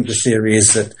I think the theory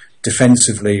is that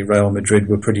defensively, Real Madrid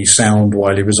were pretty sound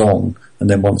while he was on, and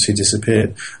then once he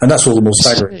disappeared. And that's all the more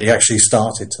staggering. He actually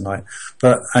started tonight.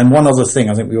 And one other thing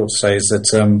I think we ought to say is that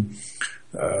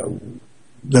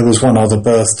there was one other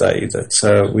birthday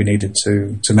that we needed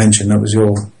to mention. That was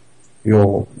your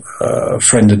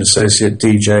friend and associate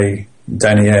DJ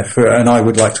Danny F, and I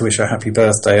would like to wish her happy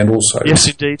birthday, and also yes,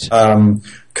 indeed,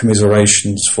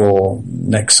 commiserations for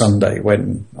next Sunday,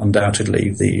 when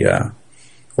undoubtedly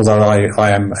although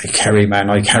I am a Kerry man,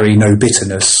 I carry no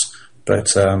bitterness, but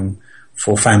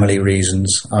for family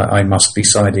reasons I must be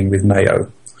siding with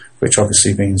Mayo, which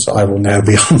obviously means I will now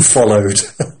be unfollowed.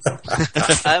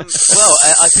 I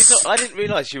didn't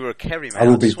realise you were a Kerry man. I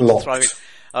will be blocked.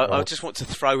 I just want to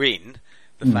throw in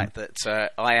the fact that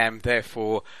I am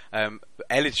therefore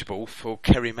eligible for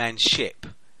Kerrymanship,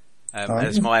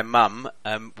 as my mum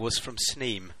was from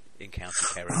Sneem in County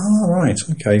Kerry. Oh, right,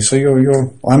 okay. So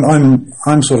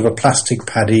I'm sort of a plastic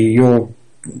paddy. You're,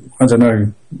 I don't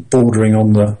know, bordering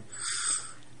on the.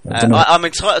 I'm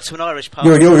entitled to an Irish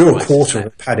passport. You're a quarter of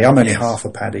a paddy. I'm only half a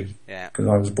paddy because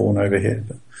I was born over here.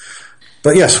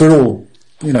 But yes, we're all.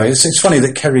 It's funny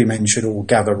that Kerry men should all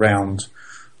gather round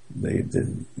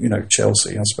the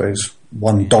Chelsea. I suppose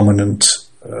one dominant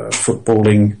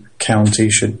footballing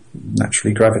county should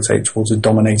naturally gravitate towards a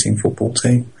dominating football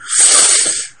team.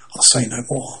 I'll say no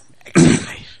more.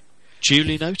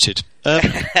 Duly noted.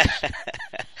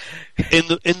 In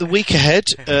the week ahead,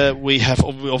 we have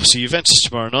obviously Juventus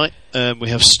tomorrow night. We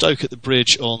have Stoke at the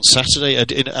Bridge on Saturday,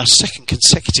 in our second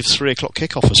consecutive 3:00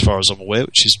 kickoff, as far as I'm aware,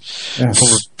 which is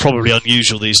probably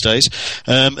unusual these days.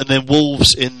 And then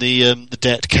Wolves in the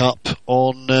Det Cup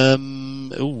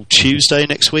on Tuesday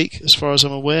next week, as far as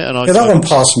I'm aware. And that one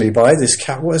passed me by.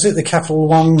 What is it? The Capital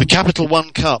One. The Capital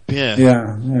One Cup. Yeah.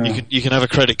 You can have a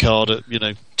credit card at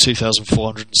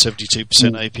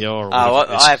 2,472% APR.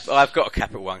 I've got a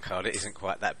Capital One card. It isn't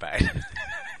quite that bad.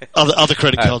 Other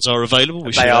credit cards are available.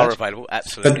 They are available,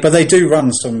 absolutely. But they do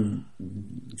run some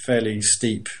fairly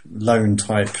steep loan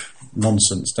type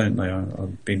nonsense, don't they?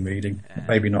 I've been reading.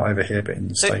 Maybe not over here, but in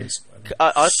the States.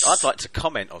 I'd like to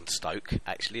comment on Stoke,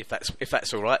 actually, if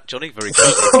that's all right, Johnny. Very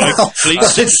quickly.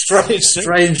 Please. It's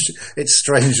strange. It's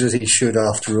strange that he should,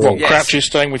 after all. What, Crouchy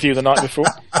staying with you the night before?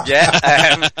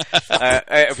 Yeah.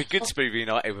 It'll be good to be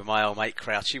reunited with my old mate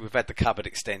Crouchy. We've had the cupboard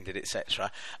extended,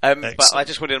 etc. But I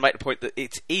just wanted to make the point that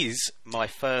it is my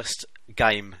first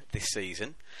game this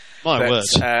season. My word.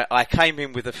 I came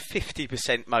in with a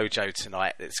 50% mojo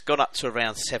tonight. It's gone up to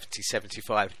around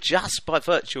 70-75 just by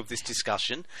virtue of this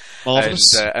discussion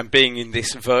and being in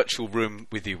this virtual room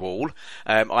with you all.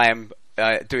 I am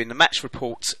doing the match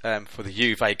report for the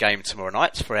Juve game tomorrow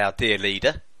night for our dear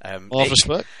leader. Marvellous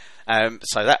work.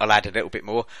 So that'll add a little bit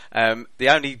more. The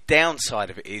only downside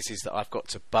of it is that I've got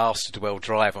to Bastardwell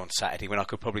Drive on Saturday, when I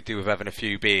could probably do with having a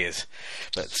few beers.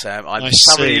 But I'm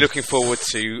thoroughly looking forward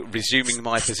to resuming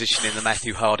my position in the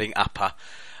Matthew Harding upper.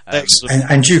 Excellent.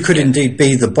 And you could indeed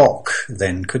be the Bock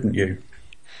then, couldn't you?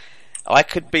 I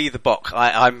could be the Bock.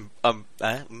 For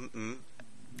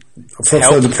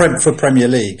Premier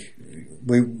League,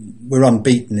 we're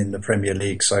unbeaten in the Premier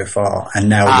League so far, and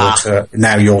now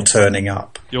you're turning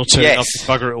up. You're turning up to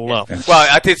bugger it all up. Yeah. Well,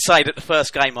 I did say that the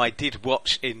first game I did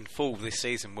watch in full this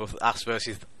season was us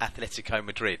versus Atletico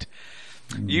Madrid.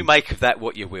 You make of that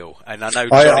what you will, and I know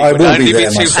Johnny would only be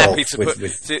too happy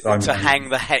to hang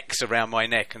the hex around my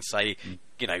neck and say,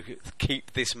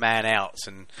 keep this man out.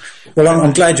 Well,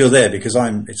 I'm glad you're there, because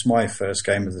it's my first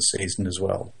game of the season as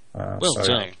well.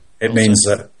 It means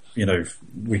that no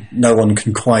one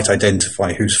can quite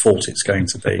identify whose fault it's going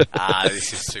to be.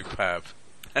 This is superb.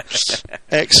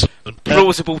 Excellent.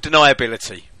 Plausible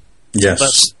deniability. Yes.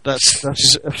 That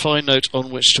is a fine note on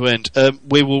which to end.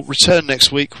 We will return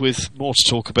next week with more to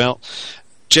talk about.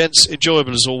 Gents,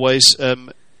 enjoyable as always.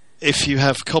 If you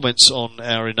have comments on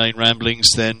our inane ramblings,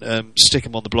 then stick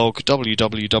them on the blog,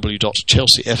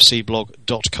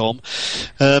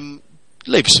 www.chelseafcblog.com.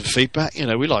 Leave us some feedback.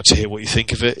 We like to hear what you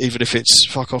think of it, even if it's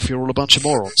fuck off, you're all a bunch of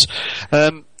morons.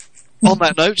 On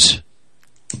that note,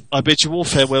 I bid you all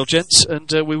farewell, gents, and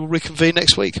we will reconvene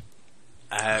next week.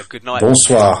 Good night.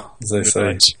 Bonsoir, as they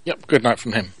say. Yep, good night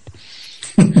from him.